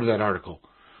lot more to that article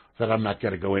that I'm not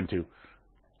going to go into.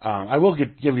 I will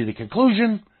give you the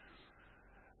conclusion.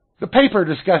 The paper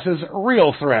discusses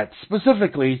real threats,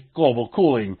 specifically global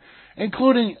cooling,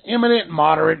 including imminent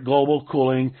moderate global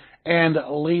cooling and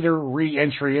later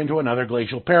re-entry into another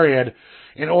glacial period,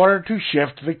 in order to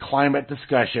shift the climate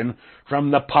discussion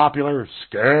from the popular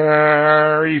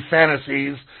scary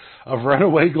fantasies of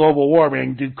runaway global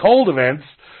warming to cold events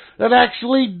that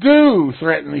actually do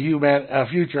threaten the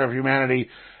future of humanity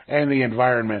and the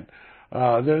environment.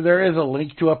 There is a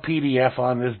link to a PDF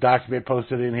on this document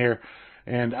posted in here,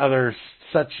 and other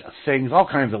such things, all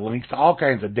kinds of links to all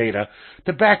kinds of data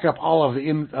to back up all of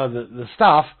the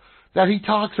stuff that he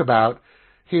talks about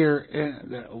here.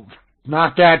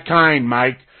 Not that kind,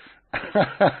 Mike.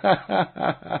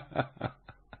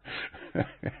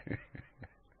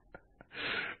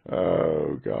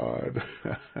 Oh, God.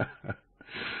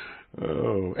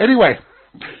 Oh. Anyway,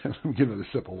 let me get another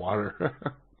sip of water.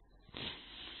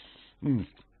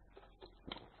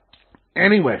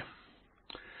 Anyway,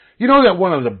 you know that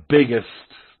one of the biggest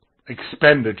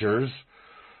expenditures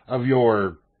of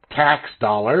your tax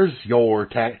dollars,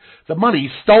 the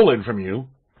money stolen from you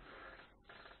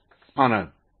on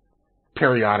a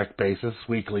periodic basis,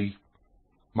 weekly,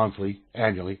 monthly,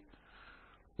 annually,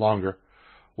 longer,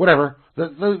 whatever,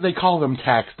 they call them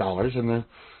tax dollars, and they're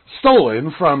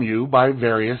stolen from you by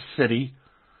various city,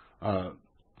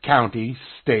 county,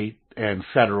 state, and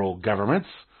federal governments.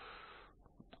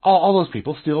 All those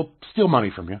people steal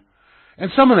money from you.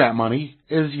 And some of that money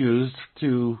is used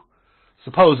to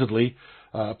supposedly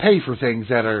pay for things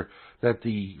that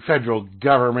the federal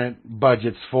government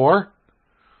budgets for,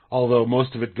 although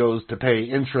most of it goes to pay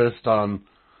interest on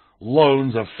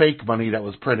loans of fake money that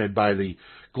was printed by the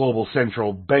global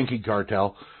central banking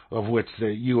cartel, of which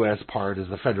the U.S. part is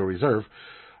the Federal Reserve.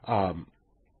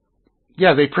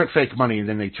 Yeah, they print fake money and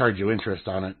then they charge you interest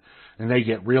on it, and they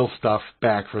get real stuff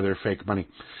back for their fake money.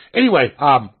 Anyway,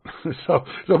 so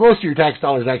most of your tax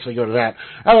dollars actually go to that.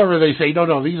 However, they say,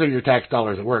 no, these are your tax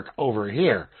dollars at work over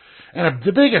here. And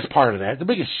the biggest part of that, the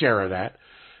biggest share of that,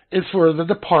 is for the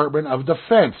Department of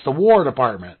Defense, the War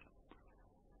Department.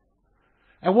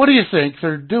 And what do you think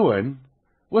they're doing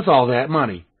with all that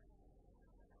money?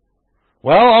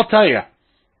 Well, I'll tell you.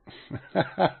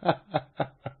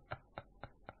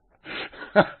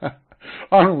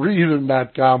 On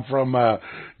Reason.com from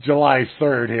July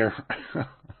 3rd here.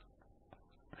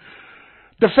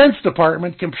 Defense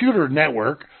Department Computer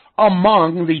Network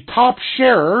among the top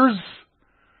sharers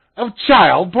of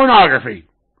child pornography.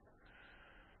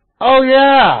 Oh yeah,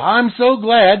 I'm so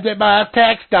glad that my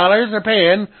tax dollars are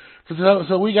paying,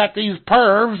 so we got these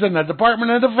pervs in the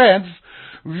Department of Defense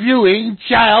viewing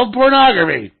child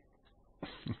pornography.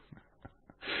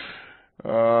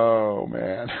 Oh,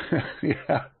 man.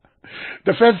 Yeah.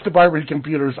 Defense Department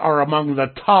computers are among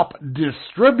the top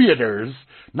distributors,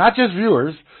 not just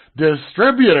viewers,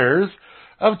 distributors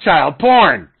of child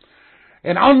porn.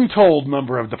 An untold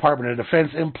number of Department of Defense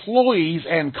employees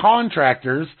and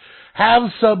contractors have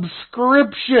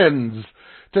subscriptions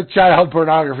to child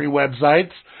pornography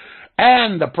websites,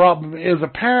 and the problem is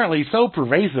apparently so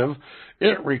pervasive,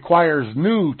 it requires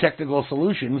new technical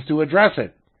solutions to address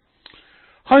it.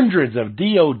 Hundreds of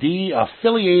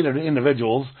DoD-affiliated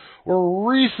individuals were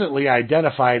recently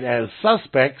identified as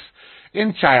suspects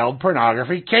in child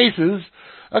pornography cases,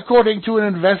 according to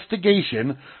an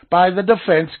investigation by the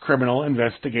Defense Criminal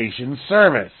Investigation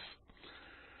Service.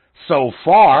 So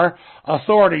far,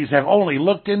 authorities have only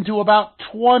looked into about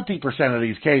 20% of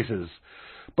these cases,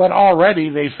 but already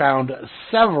they found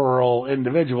several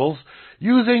individuals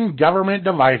using government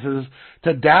devices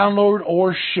to download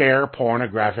or share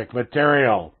pornographic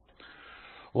material.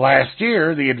 Last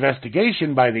year, the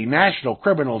investigation by the National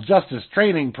Criminal Justice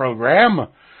Training Program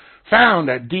found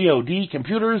that DoD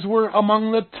computers were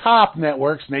among the top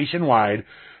networks nationwide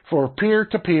for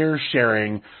peer-to-peer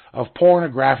sharing of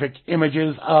pornographic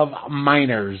images of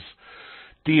minors.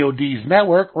 DoD's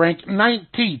network ranked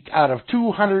 19th out of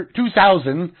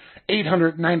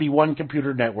 2,891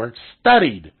 computer networks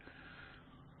studied.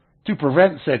 To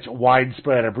prevent such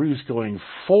widespread abuse going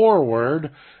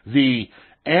forward, the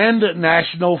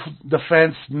National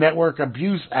Defense Network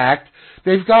Abuse Act,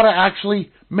 they've got to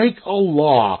actually make a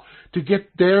law to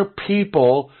get their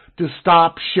people to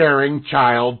stop sharing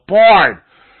child porn.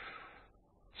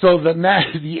 So the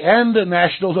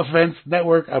National Defense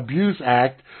Network Abuse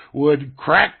Act would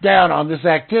crack down on this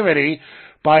activity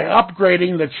by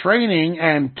upgrading the training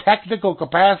and technical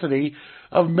capacity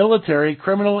of military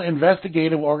criminal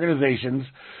investigative organizations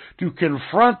to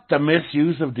confront the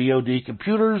misuse of DoD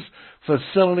computers,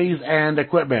 facilities, and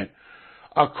equipment.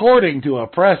 According to a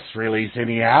press release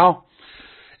anyhow,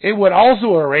 it would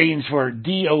also arrange for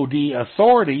DoD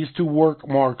authorities to work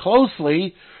more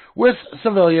closely with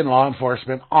civilian law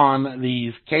enforcement on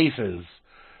these cases.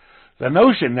 The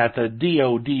notion that the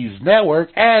DoD's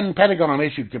network and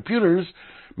Pentagon-issued computers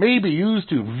may be used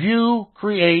to view,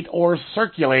 create, or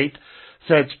circulate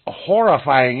such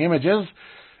horrifying images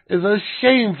is a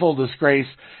shameful disgrace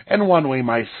and one we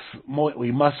must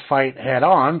fight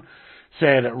head-on,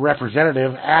 said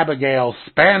Representative Abigail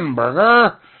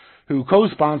Spanberger, who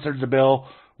co-sponsored the bill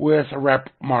with Rep.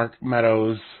 Mark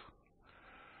Meadows.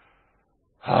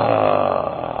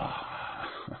 A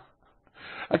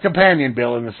companion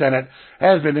bill in the Senate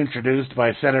has been introduced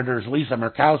by Senators Lisa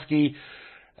Murkowski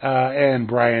and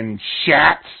Brian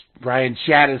Schatz. Brian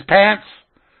Shat his pants.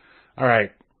 All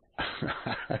right.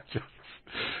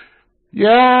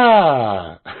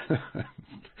 Yeah.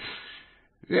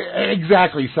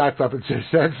 Exactly, Sock Puppet says.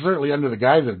 That's certainly under the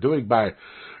guise of doing by,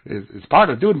 it's part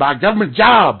of doing my government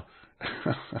job.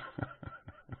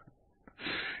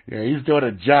 Yeah, he's doing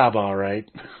a job, all right.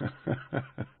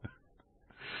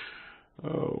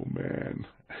 Oh, man.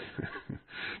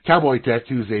 Cowboy Tech,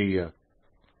 who's a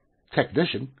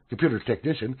technician, computer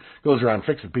technician, goes around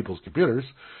fixing people's computers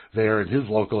there in his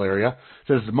local area,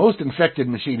 says the most infected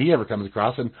machine he ever comes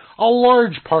across, and a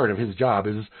large part of his job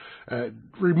is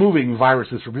removing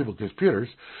viruses from people's computers.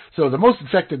 So the most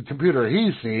infected computer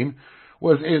he's seen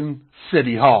was in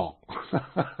City Hall.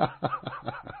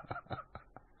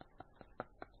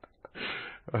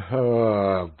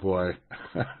 Oh, boy.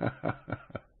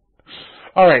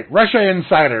 All right,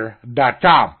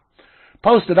 RussiaInsider.com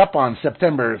posted up on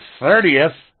September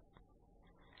 30th,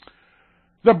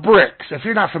 the BRICS. If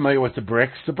you're not familiar with the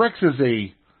BRICS is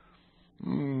a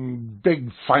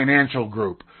big financial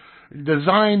group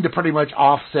designed to pretty much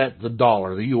offset the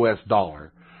dollar, the U.S.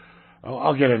 dollar.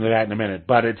 I'll get into that in a minute.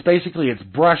 But it's basically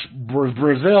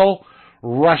Brazil,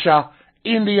 Russia,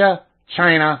 India,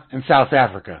 China, and South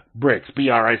Africa. BRICS,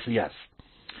 B-R-I-C-S.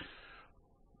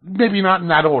 Maybe not in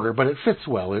that order, but it fits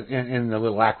well in the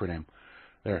little acronym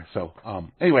there. So,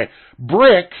 anyway,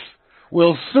 BRICS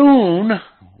will soon,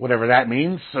 whatever that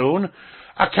means, soon,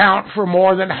 account for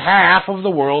more than half of the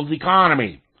world's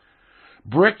economy.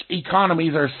 BRIC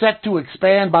economies are set to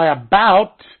expand by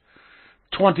about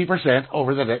 20%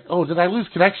 over the next... Oh, did I lose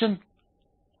connection?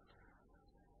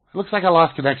 It looks like I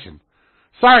lost connection.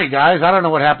 Sorry, guys. I don't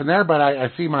know what happened there, but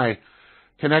I see my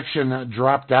connection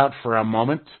dropped out for a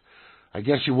moment. I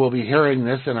guess you will be hearing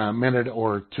this in a minute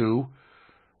or two.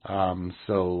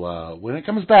 So when it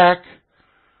comes back,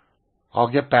 I'll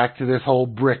get back to this whole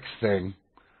BRICS thing.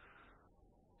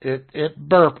 It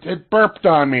burped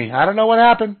on me. I don't know what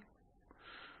happened.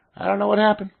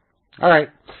 All right,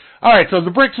 so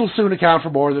the BRICS will soon account for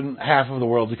more than half of the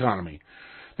world's economy.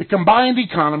 The combined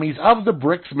economies of the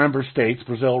BRICS member states,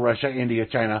 Brazil, Russia, India,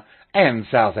 China, and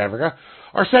South Africa,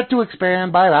 are set to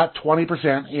expand by about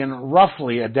 20% in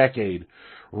roughly a decade.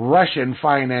 Russian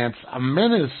Finance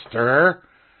Minister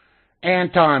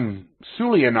Anton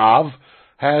Sulianov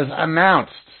has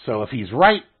announced. So if he's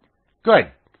right,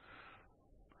 good.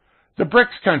 The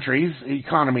BRICS countries'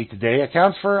 economy today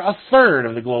accounts for a third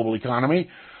of the global economy.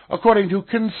 According to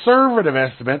conservative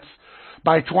estimates,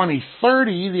 by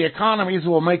 2030, the economies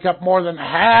will make up more than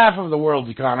half of the world's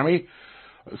economy,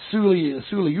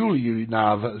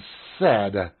 Sulianov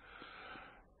said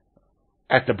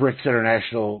at the BRICS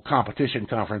International Competition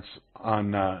Conference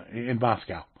in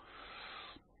Moscow.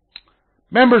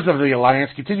 Members of the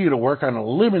alliance continue to work on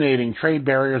eliminating trade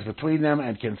barriers between them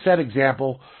and can set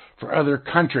example for other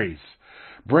countries.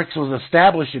 BRICS was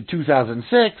established in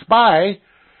 2006 by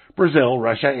Brazil,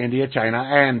 Russia, India, China,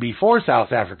 and before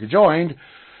South Africa joined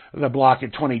the bloc in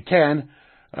 2010,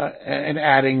 and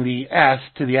adding the S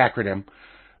to the acronym.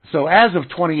 So as of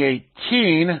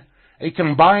 2018, a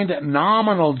combined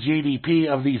nominal GDP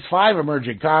of these five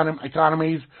emerging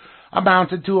economies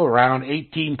amounted to around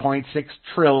 $18.6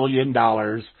 trillion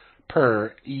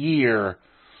per year.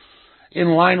 In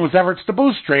line with efforts to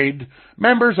boost trade,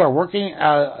 members are working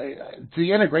to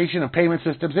the integration of payment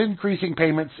systems, increasing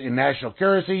payments in national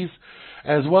currencies,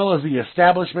 as well as the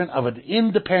establishment of an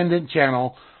independent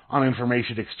channel on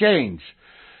information exchange.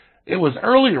 It was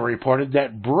earlier reported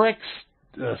that BRICS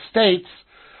states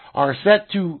are set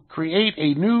to create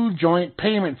a new joint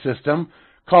payment system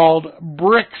called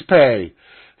BRICS Pay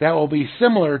that will be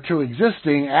similar to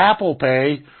existing Apple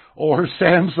Pay or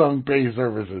Samsung Pay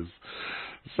services.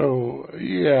 So,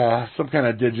 yeah, some kind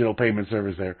of digital payment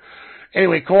service there.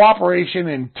 Anyway, cooperation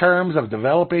in terms of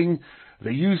developing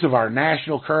the use of our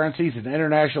national currencies and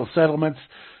international settlements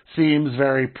seems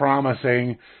very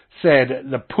promising, said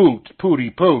the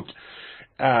Pooty Poot,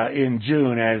 in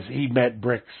June as he met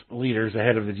BRICS leaders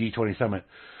ahead of the G20 summit.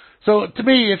 So to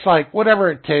me, it's like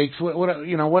whatever it takes,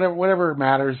 whatever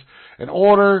matters, in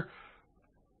order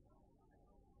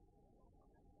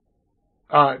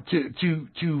to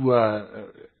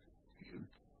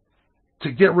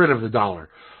get rid of the dollar.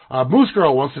 Moose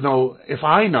Girl wants to know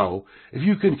if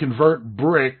you can convert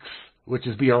BRICS, which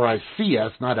is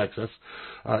B-R-I-C-S, not XS,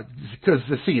 because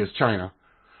the C is China.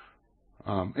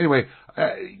 Anyway,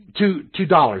 to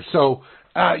dollars. So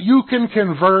you can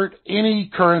convert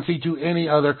any currency to any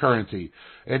other currency.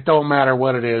 It don't matter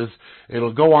what it is.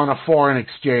 It'll go on a foreign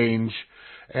exchange,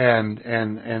 and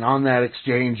on that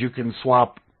exchange you can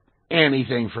swap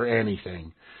anything for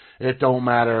anything. It don't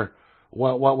matter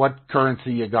what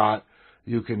currency you got.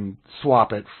 You can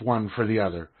swap it one for the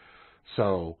other.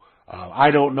 So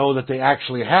I don't know that they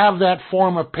actually have that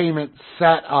form of payment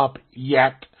set up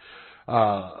yet,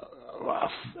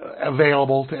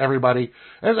 available to everybody.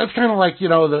 That's kind of like,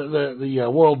 the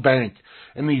World Bank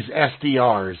and these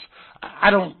SDRs.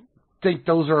 I don't think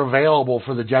those are available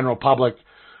for the general public.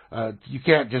 You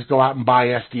can't just go out and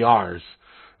buy SDRs,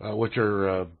 which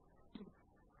are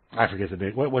I forget the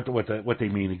name, what they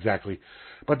mean exactly,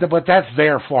 but that's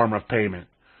their form of payment.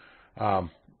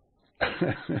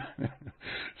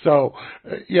 So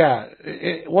yeah,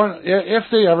 if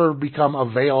they ever become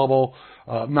available,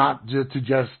 not to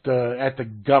just at the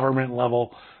government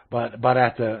level, but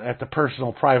at the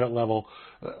personal private level,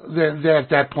 then at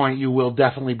that point you will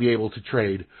definitely be able to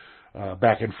trade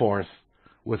back and forth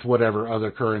with whatever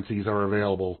other currencies are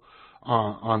available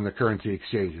on the currency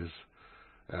exchanges.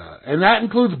 And that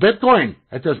includes Bitcoin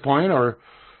at this point, or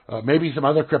maybe some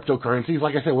other cryptocurrencies.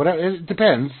 Like I said, whatever, it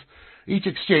depends. Each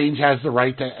exchange has the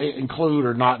right to include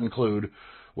or not include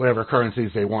whatever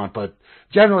currencies they want, but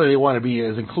generally they want to be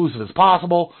as inclusive as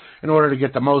possible in order to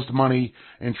get the most money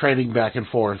in trading back and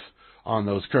forth on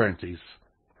those currencies.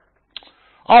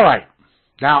 All right.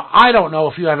 Now, I don't know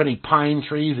if you have any pine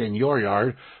trees in your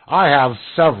yard. I have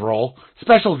several.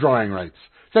 Special drawing rights.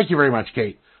 Thank you very much,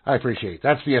 Kate. I appreciate it.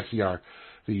 That's the SDR,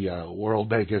 the World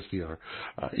Bank SDR.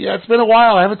 Yeah, it's been a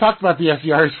while. I haven't talked about the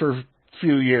SDRs for a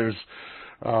few years.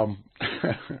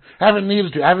 Haven't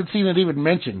needed to. I haven't seen it even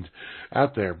mentioned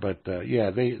out there. But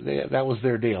yeah, they that was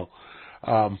their deal.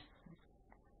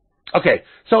 Okay,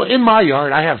 so in my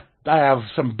yard, I have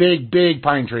some big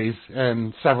pine trees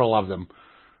and several of them.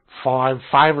 Five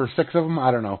or six of them,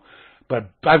 I don't know. But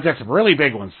I've got some really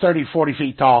big ones, 30, 40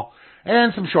 feet tall,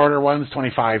 and some shorter ones,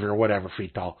 25 or whatever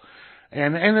feet tall.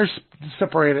 And they're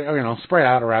separated, spread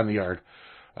out around the yard.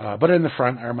 But in the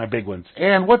front are my big ones.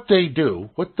 And what they do,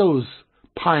 what those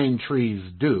pine trees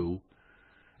do,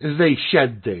 is they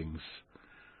shed things.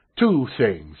 Two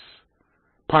things.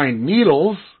 Pine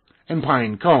needles and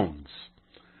pine cones.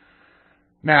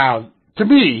 Now, to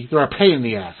me, they're a pain in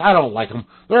the ass. I don't like them.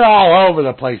 They're all over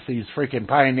the place, these freaking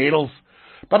pine needles.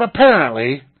 But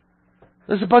apparently,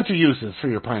 there's a bunch of uses for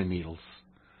your pine needles.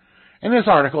 And this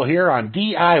article here on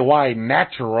DIY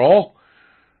Natural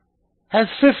has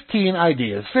 15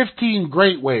 ideas, 15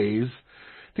 great ways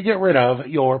to get rid of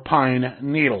your pine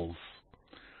needles.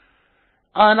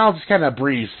 And I'll just kind of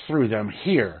breeze through them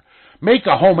here. Make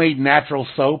a homemade natural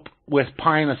soap with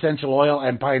pine essential oil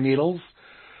and pine needles.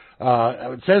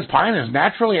 It says pine is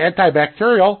naturally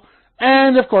antibacterial,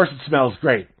 and of course it smells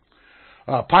great.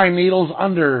 Pine needles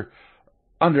under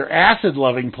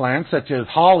acid-loving plants such as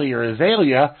holly or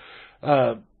azalea.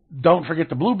 Don't forget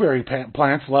the blueberry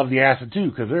plants love the acid too,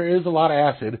 because there is a lot of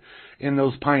acid in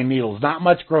those pine needles. Not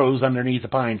much grows underneath a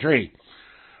pine tree.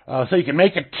 So you can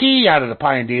make a tea out of the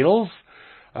pine needles.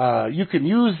 You can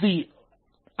use the...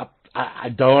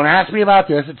 don't ask me about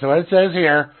this. It's what it says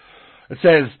here. It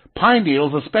says, pine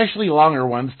needles, especially longer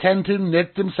ones, tend to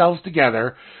knit themselves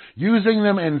together, using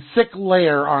them in thick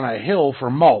layer on a hill for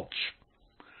mulch.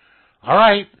 All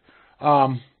right.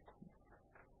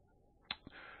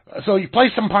 So you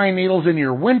place some pine needles in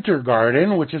your winter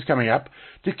garden, which is coming up,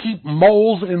 to keep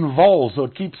moles and voles. So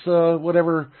it keeps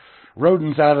whatever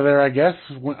rodents out of there, I guess,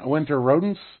 winter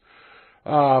rodents.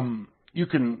 You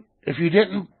can, if you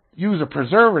didn't use a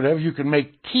preservative, you can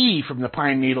make tea from the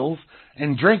pine needles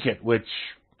and drink it, which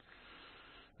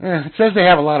it says they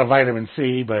have a lot of vitamin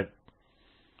C, but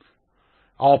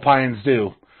all pines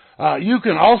do. You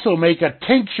can also make a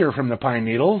tincture from the pine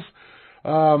needles.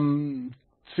 So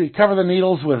you cover the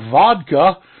needles with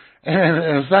vodka and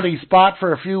a sunny spot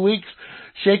for a few weeks.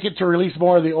 Shake it to release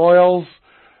more of the oils.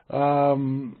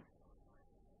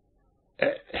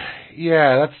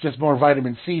 Yeah, that's just more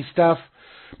vitamin C stuff.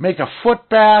 Make a foot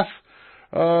bath.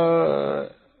 I'll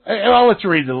let you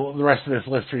read the rest of this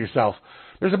list for yourself.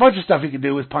 There's a bunch of stuff you can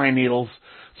do with pine needles,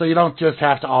 so you don't just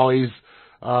have to always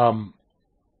throw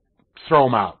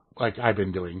them out like I've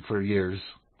been doing for years.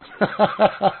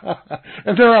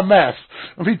 And they're a mess.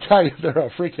 Let me tell you, they're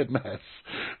a freaking mess.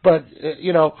 But,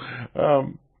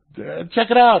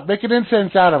 check it out. Make an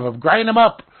incense out of them. Grind them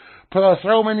up. Throw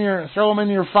them in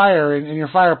your fire, in your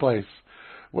fireplace.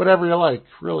 Whatever you like,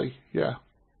 really, yeah.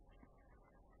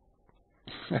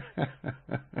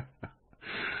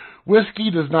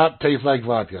 Whiskey does not taste like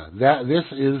vodka. This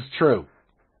is true.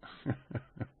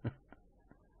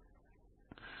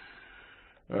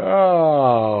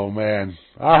 Oh, man.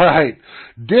 All right.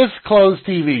 Disclosed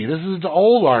TV. This is an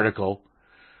old article,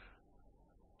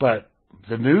 but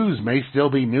the news may still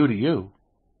be new to you.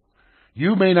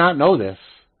 You may not know this.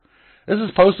 This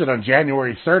is posted on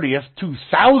January 30th,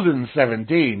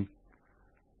 2017.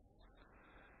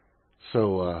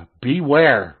 So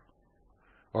beware,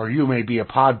 or you may be a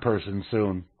pod person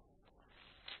soon.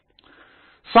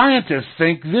 Scientists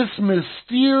think this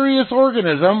mysterious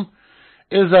organism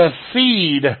is a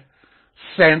seed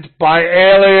sent by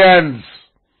aliens.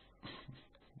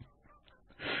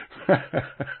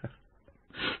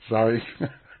 Sorry.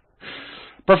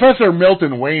 Professor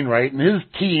Milton Wainwright and his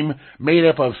team, made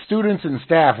up of students and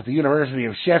staff at the University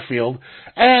of Sheffield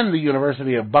and the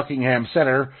University of Buckingham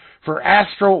Center for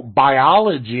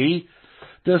Astrobiology,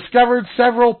 discovered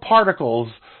several particles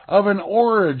of an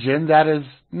origin that is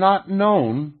not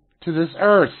known to this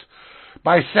Earth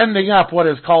by sending up what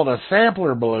is called a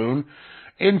sampler balloon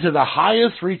into the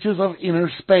highest reaches of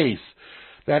inner space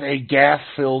that a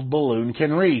gas-filled balloon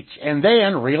can reach, and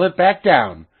then reel it back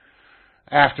down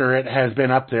after it has been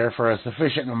up there for a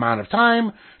sufficient amount of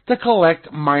time to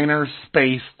collect minor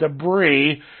space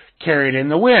debris carried in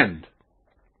the wind.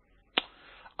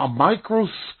 a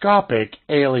microscopic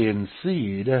alien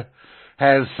seed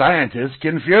has scientists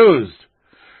confused.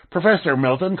 Professor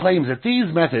Milton claims that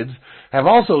these methods have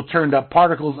also turned up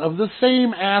particles of the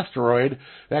same asteroid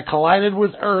that collided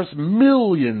with Earth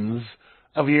millions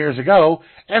of years ago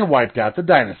and wiped out the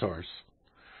dinosaurs.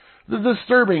 The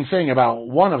disturbing thing about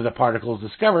one of the particles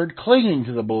discovered clinging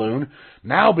to the balloon,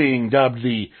 now being dubbed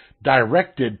the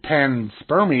directed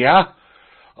panspermia,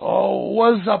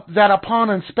 was that upon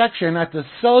inspection at the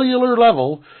cellular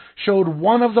level showed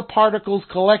one of the particles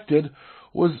collected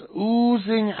was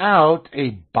oozing out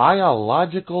a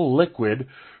biological liquid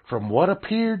from what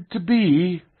appeared to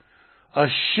be a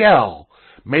shell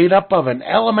made up of an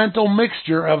elemental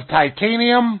mixture of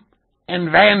titanium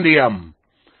and vanadium.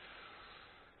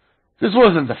 This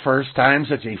wasn't the first time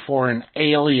such a foreign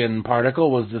alien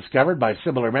particle was discovered by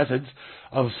similar methods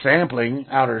of sampling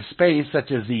outer space,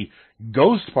 such as the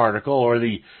ghost particle or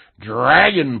the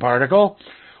dragon particle,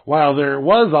 while there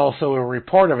was also a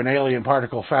report of an alien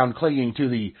particle found clinging to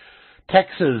the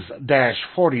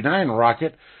Texas-49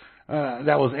 rocket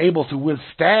that was able to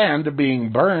withstand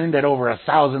being burned at over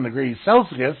 1,000 degrees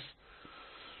Celsius.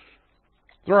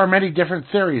 There are many different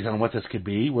theories on what this could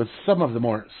be, with some of the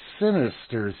more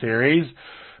sinister theories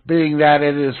being that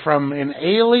it is from an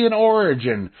alien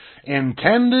origin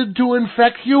intended to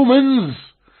infect humans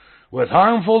with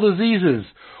harmful diseases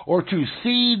or to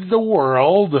seed the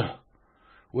world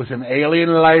with an alien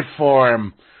life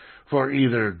form for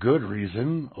either good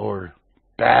reason or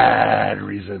bad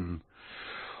reason.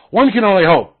 One can only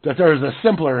hope that there is a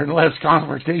simpler and less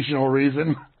confrontational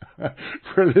reason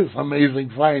for this amazing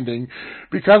finding,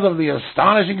 because of the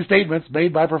astonishing statements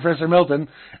made by Professor Milton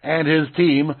and his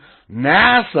team.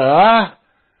 NASA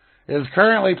is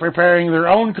currently preparing their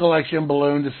own collection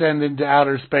balloon to send into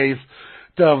outer space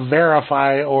to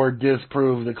verify or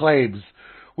disprove the claims,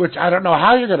 which I don't know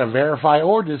how you're going to verify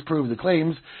or disprove the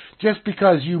claims just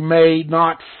because you may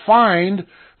not find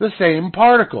the same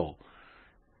particle.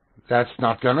 That's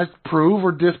not going to prove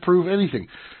or disprove anything.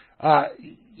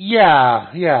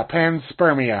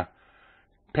 Panspermia.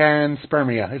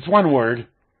 Panspermia. It's one word.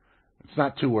 It's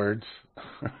not two words.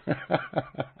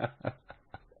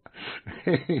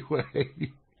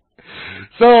 Anyway.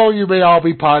 So you may all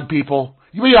be pod people.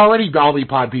 You may already all be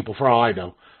pod people for all I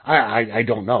know. I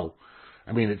don't know.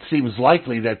 I mean, it seems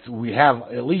likely that we have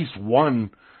at least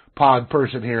one pod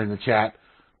person here in the chat.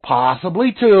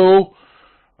 Possibly two.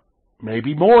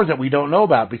 Maybe more that we don't know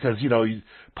about, because, you know,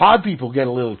 pod people get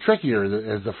a little trickier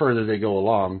as the further they go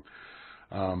along.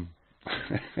 Now,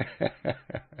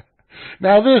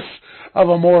 this of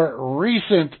a more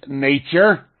recent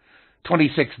nature,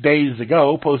 26 days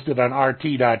ago, posted on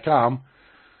RT.com,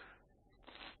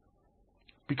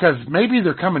 because maybe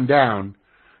they're coming down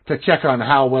to check on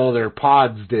how well their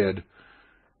pods did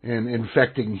in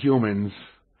infecting humans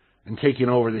and taking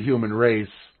over the human race.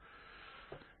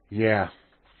 Yeah.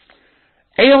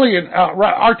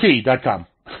 RT.com.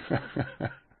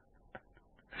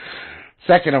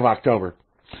 2nd of October.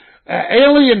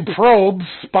 Alien probes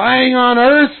spying on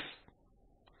Earth.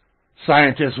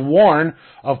 Scientists warn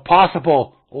of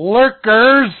possible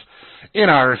lurkers in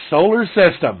our solar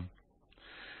system.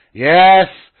 Yes,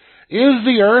 is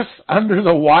the Earth under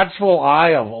the watchful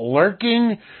eye of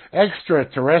lurking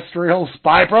extraterrestrial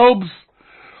spy probes?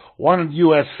 One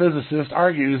U.S. physicist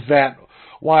argues that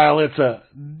while it's a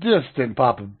distant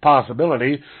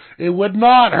possibility, it would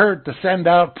not hurt to send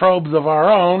out probes of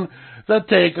our own to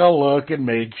take a look and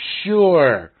make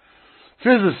sure.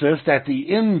 Physicist at the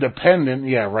independent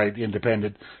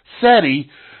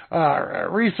SETI,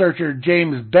 researcher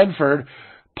James Bedford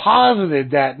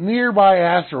posited that nearby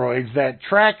asteroids that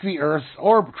track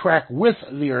with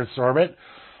the Earth's orbit,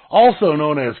 also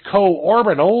known as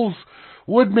co-orbitals,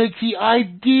 would make the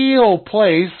ideal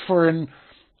place for an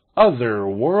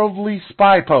otherworldly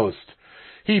spy post.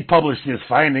 He published his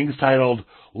findings titled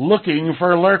Looking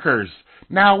for Lurkers.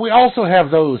 Now, we also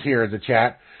have those here in the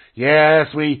chat.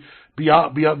 Yes,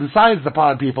 besides the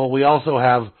pod people, we also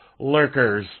have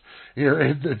lurkers here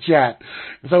in the chat.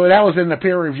 So that was in the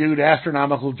peer-reviewed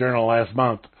Astronomical Journal last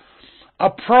month. A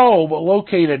probe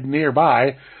located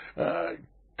nearby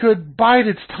could bide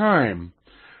its time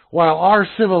while our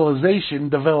civilization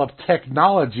developed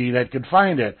technology that could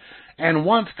find it, and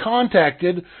once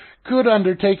contacted, could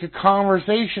undertake a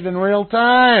conversation in real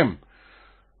time.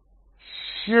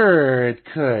 Sure, it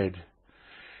could.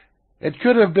 It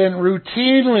could have been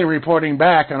routinely reporting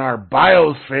back on our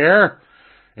biosphere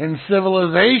and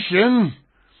civilization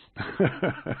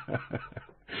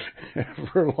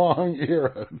for long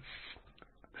eras.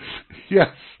 Yes.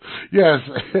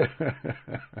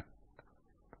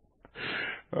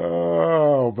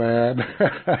 Oh, man.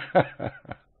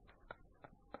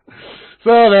 So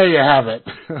there you have it.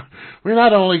 We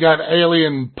not only got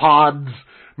alien pods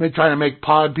trying to make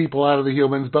pod people out of the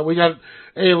humans, but we got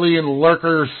alien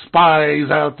lurker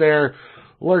spies out there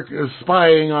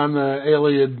spying on the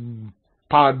alien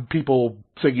pod people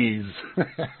thingies.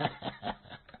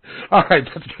 All right,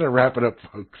 that's going to wrap it up,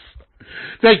 folks.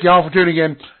 Thank you all for tuning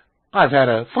in. I've had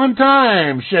a fun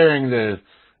time sharing the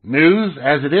news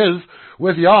as it is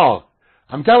with y'all.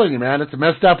 I'm telling you, man, it's a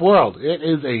messed up world. It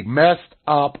is a messed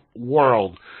up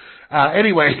world.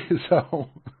 Anyway, so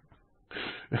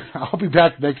I'll be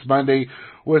back next Monday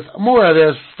with more of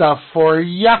this stuff for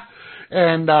ya.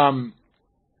 And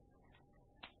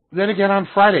then again on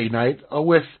Friday night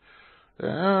with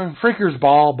Freakers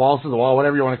Ball, Balls to the Wall,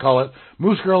 whatever you want to call it.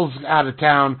 Moose Girl's out of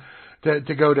town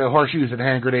to go to Horseshoes and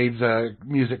Hand Grenades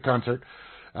music concert.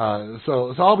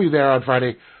 So I'll be there on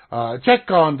Friday.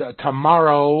 Check on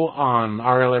tomorrow on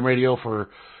RLM Radio for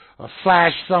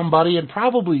Flash Somebody and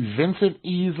probably Vincent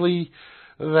Easley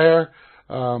there.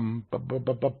 What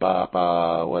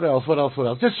else?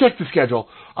 Just check the schedule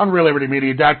on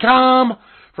RealLibertyMedia.com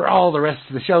for all the rest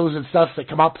of the shows and stuff that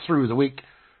come up through the week.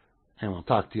 And we'll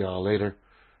talk to you all later.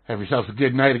 Have yourselves a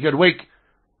good night, a good week.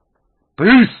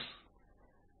 Peace!